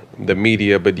for the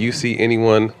media, but do you see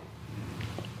anyone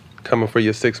coming for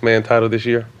your 6-man title this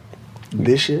year?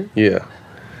 This year? Yeah.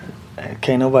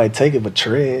 Can't nobody take it but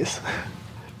Trez.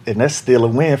 And that's still a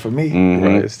win for me. Mm-hmm.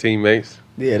 Right, his teammates.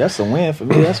 Yeah, that's a win for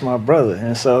me. That's my brother.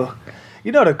 And so,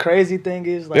 the crazy thing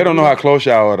is... they don't know how close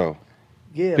y'all are, though.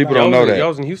 Yeah, people don't know that. Y'all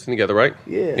was in Houston together, right?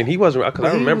 Yeah. And he wasn't,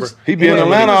 because I remember. He be in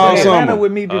Atlanta all summer. Atlanta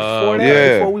with me before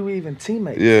that, before we were even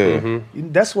teammates. Yeah.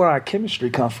 Mm-hmm. That's where our chemistry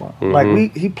come from. Mm-hmm.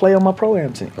 Like, he played on my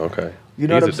Pro-Am team. Okay. You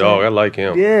know he's what I'm a dog. saying? I like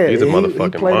him. Yeah. He's a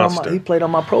motherfucking monster. He played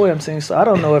on my Pro-Am team, so I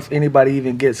don't know if anybody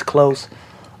even gets close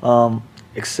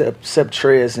except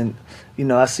Trez. And,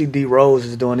 I see D Rose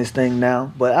is doing his thing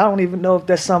now, but I don't even know if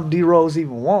that's something D Rose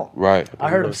even want. Right. I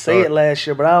heard him say it last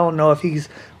year, but I don't know if he's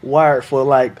wired for,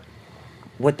 like,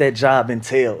 what that job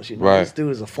entails. Right. This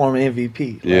dude is a former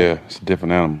MVP. Yeah, it's a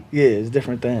different animal. Yeah, it's a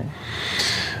different thing.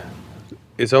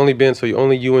 It's only been,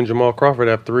 only you and Jamal Crawford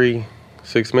have 3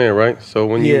 6-man, right? So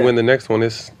when you win the next one,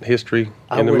 it's history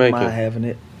in the making. I wouldn't mind having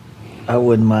it. I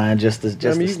wouldn't mind just you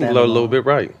can load a little bit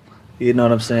right. You know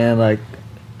what I'm saying? Like,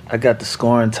 I got the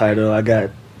scoring title. I got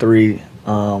 3.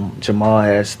 Jamal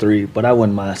has 3, but I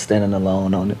wouldn't mind standing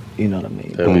alone on it. You know what I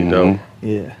mean? That'd be dope.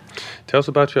 Yeah. Tell us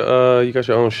about you got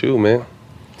your own shoe, man.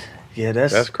 Yeah,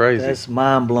 that's crazy. That's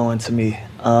mind-blowing to me.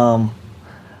 I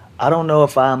don't know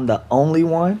if I'm the only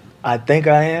one. I think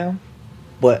I am.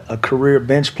 But a career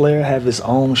bench player have his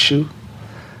own shoe,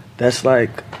 that's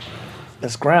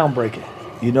groundbreaking.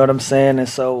 You know what I'm saying? And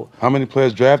so... How many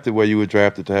players drafted where you were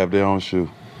drafted to have their own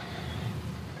shoe?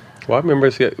 Well, I remember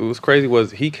it was crazy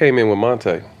was he came in with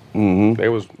Monte. Mm-hmm. They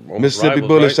was Mississippi rivals,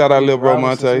 Bullet, right? shout out Lil Bro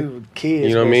Monte. Kids,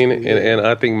 you know what I mean? And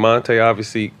I think Monte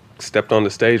obviously stepped on the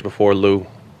stage before Lou,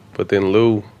 but then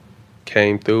Lou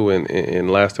came through and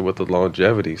lasted with the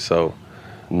longevity. So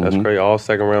that's great. All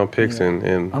 2nd-round picks. Yeah.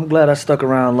 And I'm glad I stuck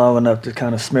around long enough to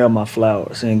kind of smell my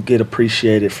flowers and get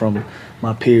appreciated from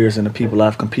my peers and the people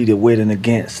I've competed with and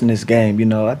against in this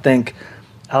game. I think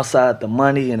outside the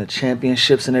money and the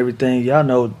championships and everything, y'all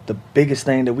know the biggest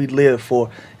thing that we live for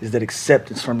is that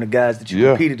acceptance from the guys that you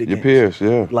competed against. Your peers,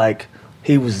 yeah. Like,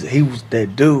 he was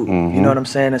that dude. Mm-hmm. You know what I'm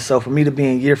saying? And so for me to be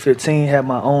in year 15, have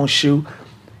my own shoe,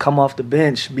 come off the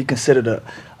bench, be considered a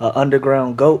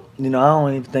underground GOAT. I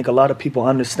don't even think a lot of people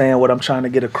understand what I'm trying to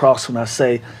get across when I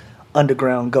say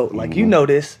underground GOAT. Like, you know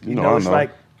this. You know, it's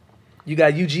like you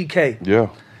got UGK. Yeah.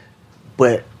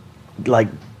 But, like,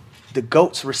 the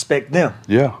GOATs respect them.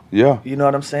 Yeah, yeah. You know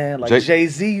what I'm saying? Like,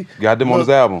 Jay-Z. Got them on his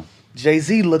album.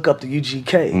 Jay-Z look up to UGK.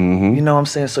 Mm-hmm. You know what I'm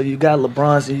saying? So you got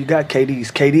LeBron's and you got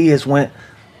KD's. KD has went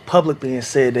publicly and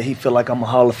said that he feel like I'm a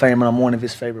Hall of Famer and I'm one of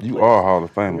his favorite players. You are a Hall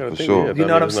of Famer, for sure. You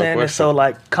know what I'm saying? And so,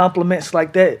 like, compliments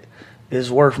like that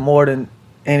is worth more than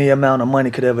any amount of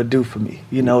money could ever do for me,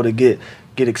 to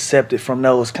get accepted from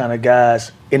those kind of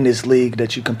guys in this league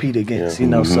that you compete against,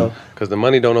 so. Because the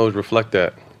money don't always reflect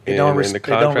that. It don't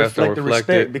reflect the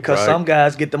respect because some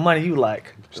guys get the money you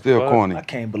like. Still corny. I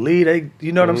can't believe they,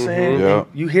 you know what I'm saying? Yeah.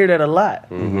 You hear that a lot.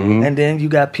 Mm-hmm. And then you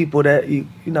got people that,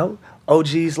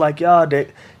 OGs like y'all that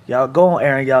y'all go on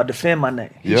air and y'all defend my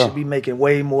name. He should be making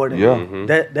way more than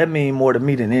that mean more to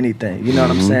me than anything. You know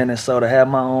what I'm saying? And so to have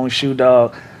my own shoe,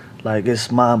 dog, Like,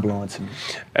 it's mind-blowing to me.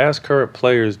 As current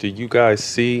players, do you guys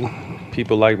see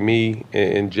people like me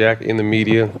and Jack in the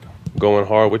media going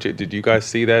hard with it? Did you guys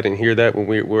see that and hear that when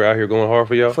we're out here going hard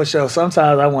for y'all? For sure.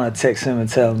 Sometimes I want to text him and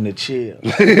tell him to chill.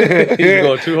 He's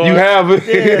going too hard? You have it.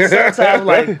 Yeah, sometimes,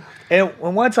 like, and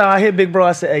when one time I hit Big Bro,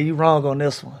 I said, hey, you wrong on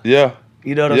this one. Yeah.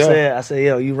 You know what I'm saying? I said,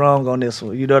 yo, you wrong on this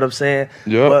one. You know what I'm saying?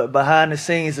 Yeah. But behind the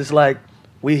scenes, it's like,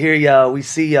 we hear y'all, we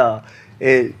see y'all.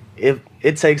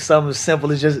 It takes something as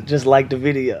simple as just like the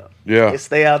video. Yeah. And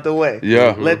stay out the way.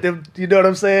 Yeah. Let them, you know what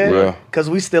I'm saying? Yeah. Because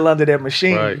we still under that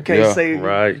machine. Right. You can't Yeah. say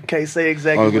you can't say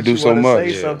exactly Only what can you do so want to much.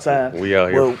 say Yeah. sometimes. We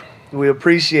out here. Well, we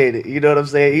appreciate it. You know what I'm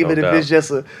saying? Even No if it's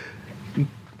doubt. just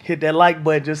hit that like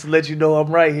button just to let you know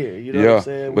I'm right here. You know what I'm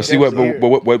saying? But see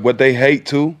what they hate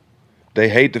too? They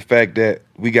hate the fact that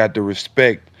we got the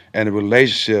respect and the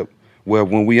relationship where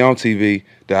when we on TV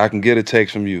that I can get a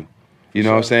text from you. You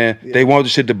know what I'm saying? Yeah. They want the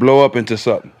shit to blow up into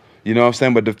something. You know what I'm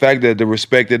saying? But the fact that the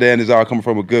respect of that is all coming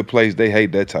from a good place, they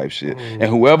hate that type shit. And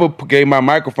whoever gave my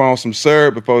microphone some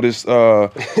syrup before this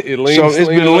show, it's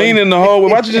been leaning the whole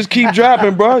way. Why don't you just keep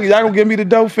dropping, bro? Y'all gonna give me the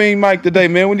dope fiend mic today,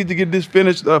 man. We need to get this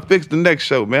finished, fix the next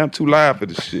show, man. I'm too live for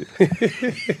this shit.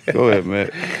 Go ahead,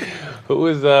 man. Who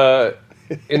is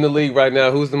in the league right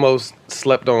now? Who's the most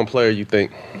slept on player you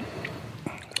think?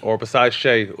 Or besides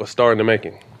Shea, or star in the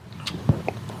making?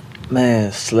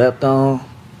 Man, slept on.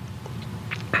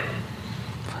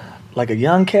 Like a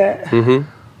young cat? Mm-hmm.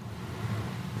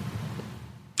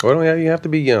 Well, don't you have to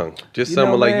be young. Just You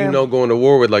someone know, like man. going to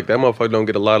war with, like that motherfucker don't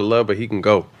get a lot of love, but he can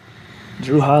go.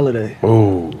 Drew Holiday.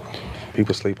 Ooh,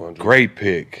 people sleep on Drew. Great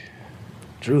pick.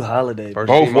 Drew Holiday. First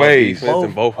Both team all ways. defense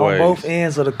in both ways. On both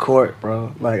ends of the court,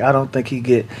 bro. Like, I don't think he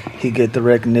get the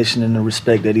recognition and the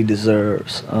respect that he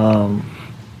deserves.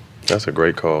 That's a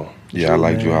great call. Yeah, I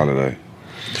like Drew man. Holiday.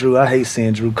 Drew, I hate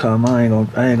seeing Drew come. I ain't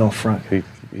gonna front.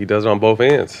 He does it on both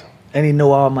ends. And he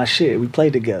know all my shit. We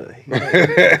played together. He know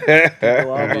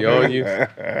all He my- on you.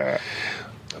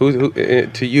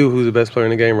 To you, who's the best player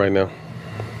in the game right now?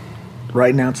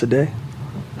 Right now, today,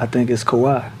 I think it's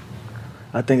Kawhi.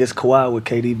 I think it's Kawhi with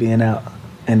KD being out,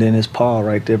 and then it's Paul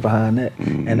right there behind that.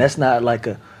 And that's not like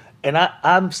a. And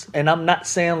I'm not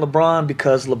saying LeBron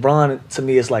because LeBron to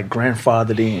me is like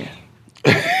grandfathered in.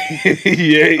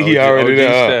 Yeah, he already OG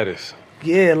there. status.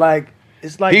 Yeah, like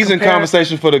it's like He's in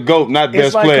conversation for the GOAT, not best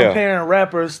It's like player. comparing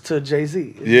rappers to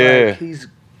Jay-Z. It's Yeah. like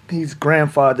he's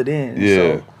grandfathered in. Yeah.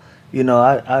 So, you know,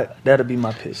 I that'll be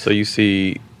my pick. So you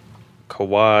see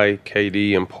Kawhi,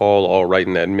 KD, and Paul all right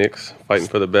in that mix, fighting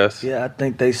for the best. Yeah, I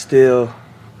think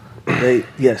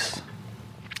yes.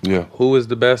 Yeah. Who is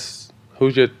the best?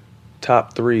 Who's your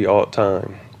top three all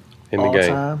time in the All game?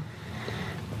 time.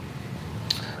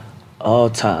 All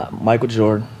time. Michael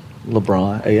Jordan,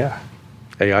 LeBron, AI.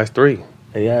 AI's three.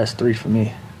 AI is 3 for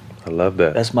me. I love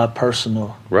that. That's my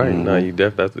personal. Right. No, you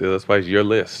that's why it's your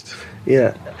list.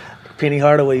 Yeah. Penny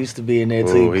Hardaway used to be in there too.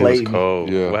 Oh, He he played was me. cold.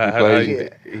 Yeah, Well, he how- played how- you.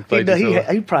 he played you too.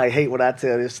 He probably hate when I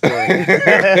tell this story.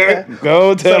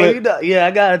 Go tell So, it. you know, yeah,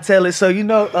 I gotta tell it. So you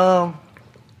know, Hold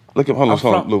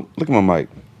on, Luke. Look at my mic.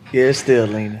 yeah, it's still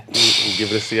leaning. You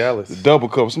give it to Cialis. Double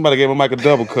cup. Somebody gave my mic a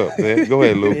double cup, man. Go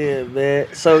ahead, Luke. Yeah, man.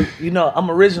 So you know, I'm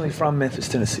originally from Memphis,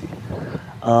 Tennessee,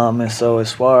 and so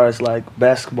as far as like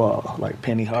basketball, like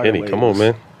Penny Hardaway. Penny, come on, was-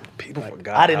 man. People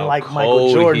forgot. I didn't how like Michael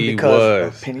cold Jordan he because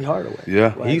was. of Penny Hardaway.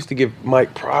 Yeah. He used to give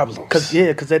Mike problems. Cause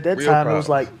at that Real time it was problems.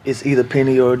 like it's either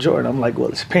Penny or Jordan. I'm like, well,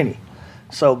 it's Penny.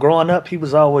 So growing up, he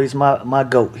was always my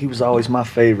GOAT. He was always my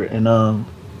favorite, and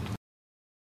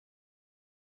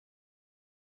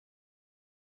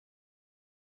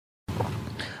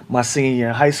my senior year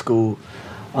in high school,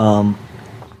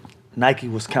 Nike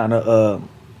was kind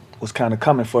of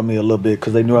coming for me a little bit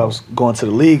because they knew I was going to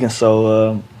the league, and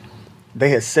so they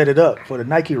had set it up for the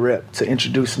Nike rep to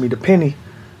introduce me to Penny.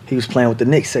 He was playing with the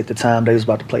Knicks at the time. They was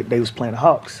playing the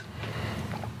Hawks.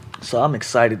 So I'm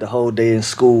excited the whole day in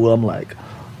school. I'm like,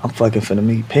 I'm fucking finna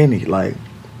meet Penny. Like,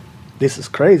 this is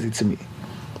crazy to me.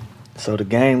 So the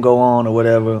game go on or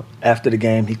whatever. After the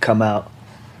game, he come out.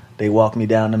 They walk me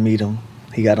down to meet him.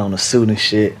 He got on a suit and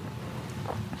shit.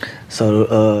 So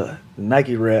the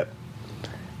Nike rep,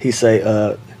 he'd say,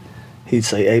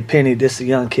 hey, Penny, this is a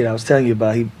young kid I was telling you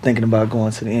about. He thinking about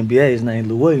going to the NBA. His name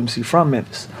Lou Williams. He from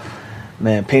Memphis.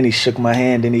 Man, Penny shook my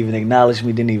hand, didn't even acknowledge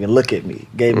me, didn't even look at me.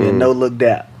 Gave me a no-look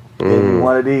dap. Gave me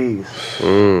one of these.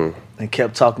 And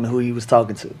kept talking to who he was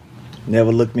talking to.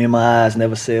 Never looked me in my eyes,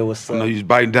 never said what's up. I know you was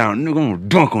biting down. Nigga, I'm gonna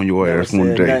dunk on your Never ass one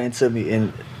said day. nothing to me.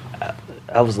 And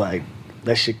I was like,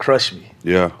 that shit crushed me.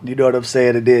 Yeah. You know what I'm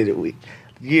saying? It did.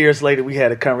 years later, we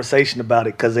had a conversation about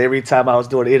it because every time I was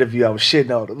doing an interview, I was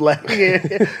shitting on him. Like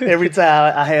every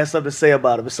time I had something to say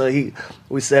about him. So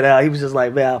we sat out. He was just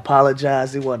like, man, I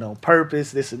apologize. It wasn't on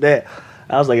purpose, this and that.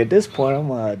 I was like, at this point, I'm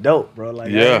an adult, bro.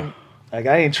 Like,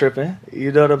 I ain't tripping.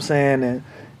 You know what I'm saying? And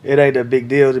it ain't a big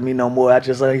deal to me no more. I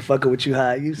just ain't fucking with you how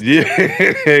I used to. Yeah,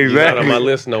 exactly. You're not on my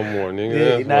list no more,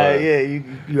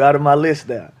 nigga. You out of my list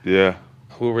now. Yeah.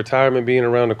 With retirement being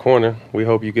around the corner, we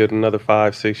hope you get another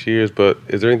 5-6 years. But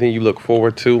is there anything you look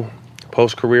forward to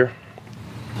post-career?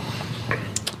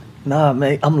 Nah,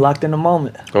 man, I'm locked in the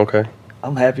moment. Okay.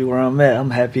 I'm happy where I'm at.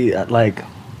 I'm happy, like,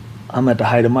 I'm at the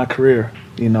height of my career,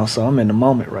 you know, so I'm in the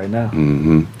moment right now.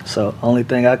 Mm-hmm. So only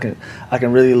thing I can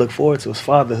really look forward to is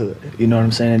fatherhood, you know what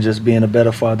I'm saying, and just being a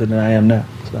better father than I am now.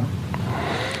 So,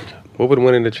 what would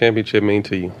winning the championship mean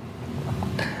to you?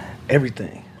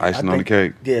 Everything. Icing on the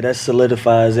cake. Yeah, that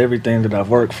solidifies everything that I've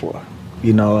worked for.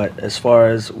 You know, as far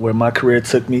as where my career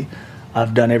took me,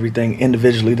 I've done everything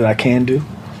individually that I can do.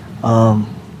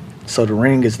 So the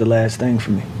ring is the last thing for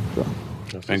me. So.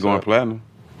 And going platinum.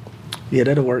 Yeah,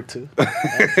 that'll work too.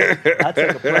 I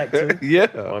take a plaque too. Yeah.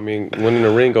 I mean, winning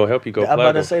the ring gonna help you go platinum. I'm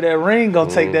about to say that ring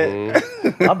gonna take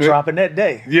that. I'm dropping that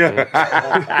day. Yeah.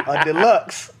 A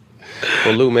deluxe.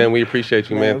 Well, Lou, man, we appreciate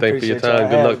you, man. Thank you for your time.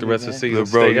 Good luck the rest of the season.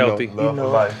 Stay healthy. Love for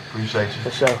life. Appreciate you.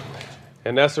 For sure.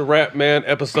 And that's a wrap, man.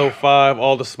 Episode 5,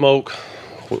 All the Smoke,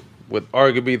 with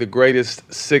arguably the greatest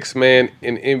 6-man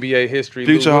in NBA history.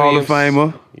 Future Hall of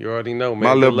Famer. You already know, man.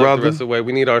 My little brother. The rest of the way.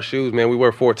 We need our shoes, man. We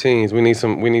wear 14s. We need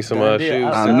some shoes.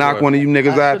 I'll knock one of you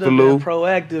niggas out for Lou.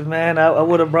 Proactive, man. I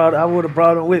would have brought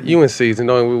him with me. You in season.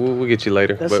 No, we'll get you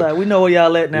later. That's right. We know where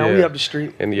y'all at now. We up the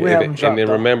street. And then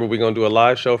remember, we're going to do a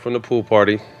live show from the pool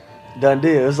party. Done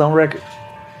deal. It's on record.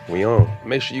 We on.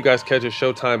 Make sure you guys catch us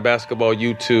Showtime Basketball,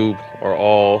 YouTube, or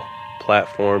all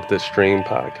platforms that stream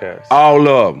podcasts. All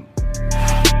of them.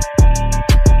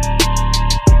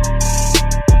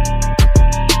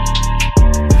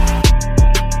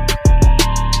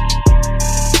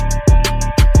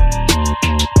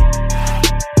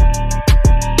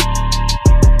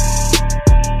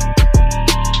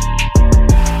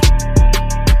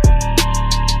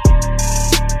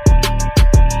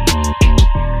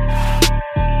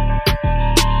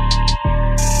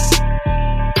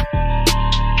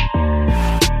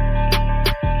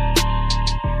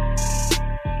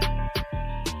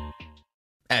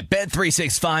 At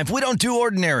Bet365, we don't do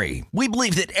ordinary. We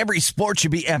believe that every sport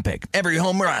should be epic. Every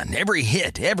home run, every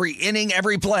hit, every inning,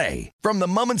 every play. From the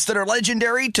moments that are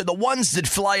legendary to the ones that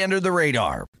fly under the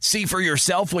radar. See for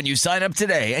yourself when you sign up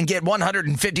today and get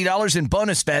 $150 in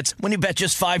bonus bets when you bet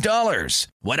just $5.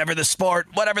 Whatever the sport,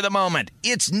 whatever the moment,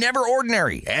 it's never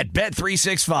ordinary at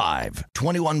Bet365.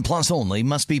 21 plus only.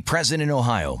 Must be present in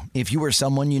Ohio. If you or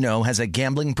someone you know has a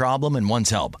gambling problem and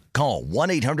wants help, call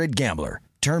 1-800-GAMBLER.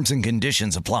 Terms and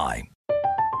conditions apply.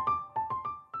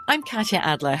 I'm Katya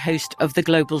Adler, host of The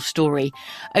Global Story.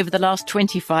 Over the last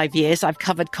 25 years, I've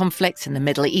covered conflicts in the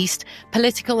Middle East,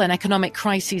 political and economic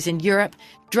crises in Europe,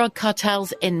 drug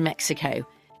cartels in Mexico.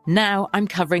 Now I'm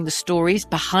covering the stories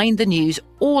behind the news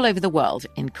all over the world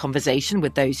in conversation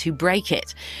with those who break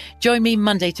it. Join me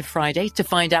Monday to Friday to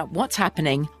find out what's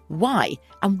happening, why,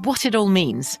 and what it all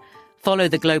means. Follow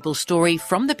The Global Story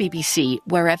from the BBC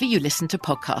wherever you listen to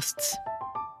podcasts.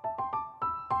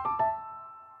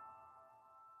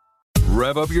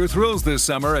 Rev up your thrills this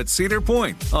summer at Cedar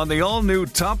Point on the all-new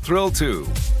Top Thrill 2.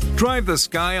 Drive the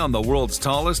sky on the world's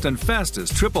tallest and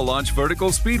fastest triple-launch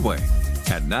vertical speedway.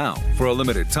 And now, for a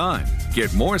limited time,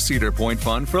 get more Cedar Point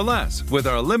fun for less with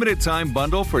our limited-time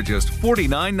bundle for just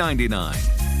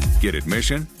 $49.99. Get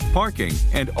admission, parking,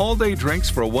 and all-day drinks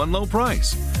for one low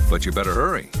price. But you better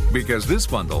hurry, because this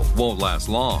bundle won't last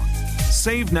long.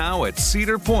 Save now at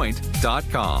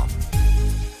cedarpoint.com.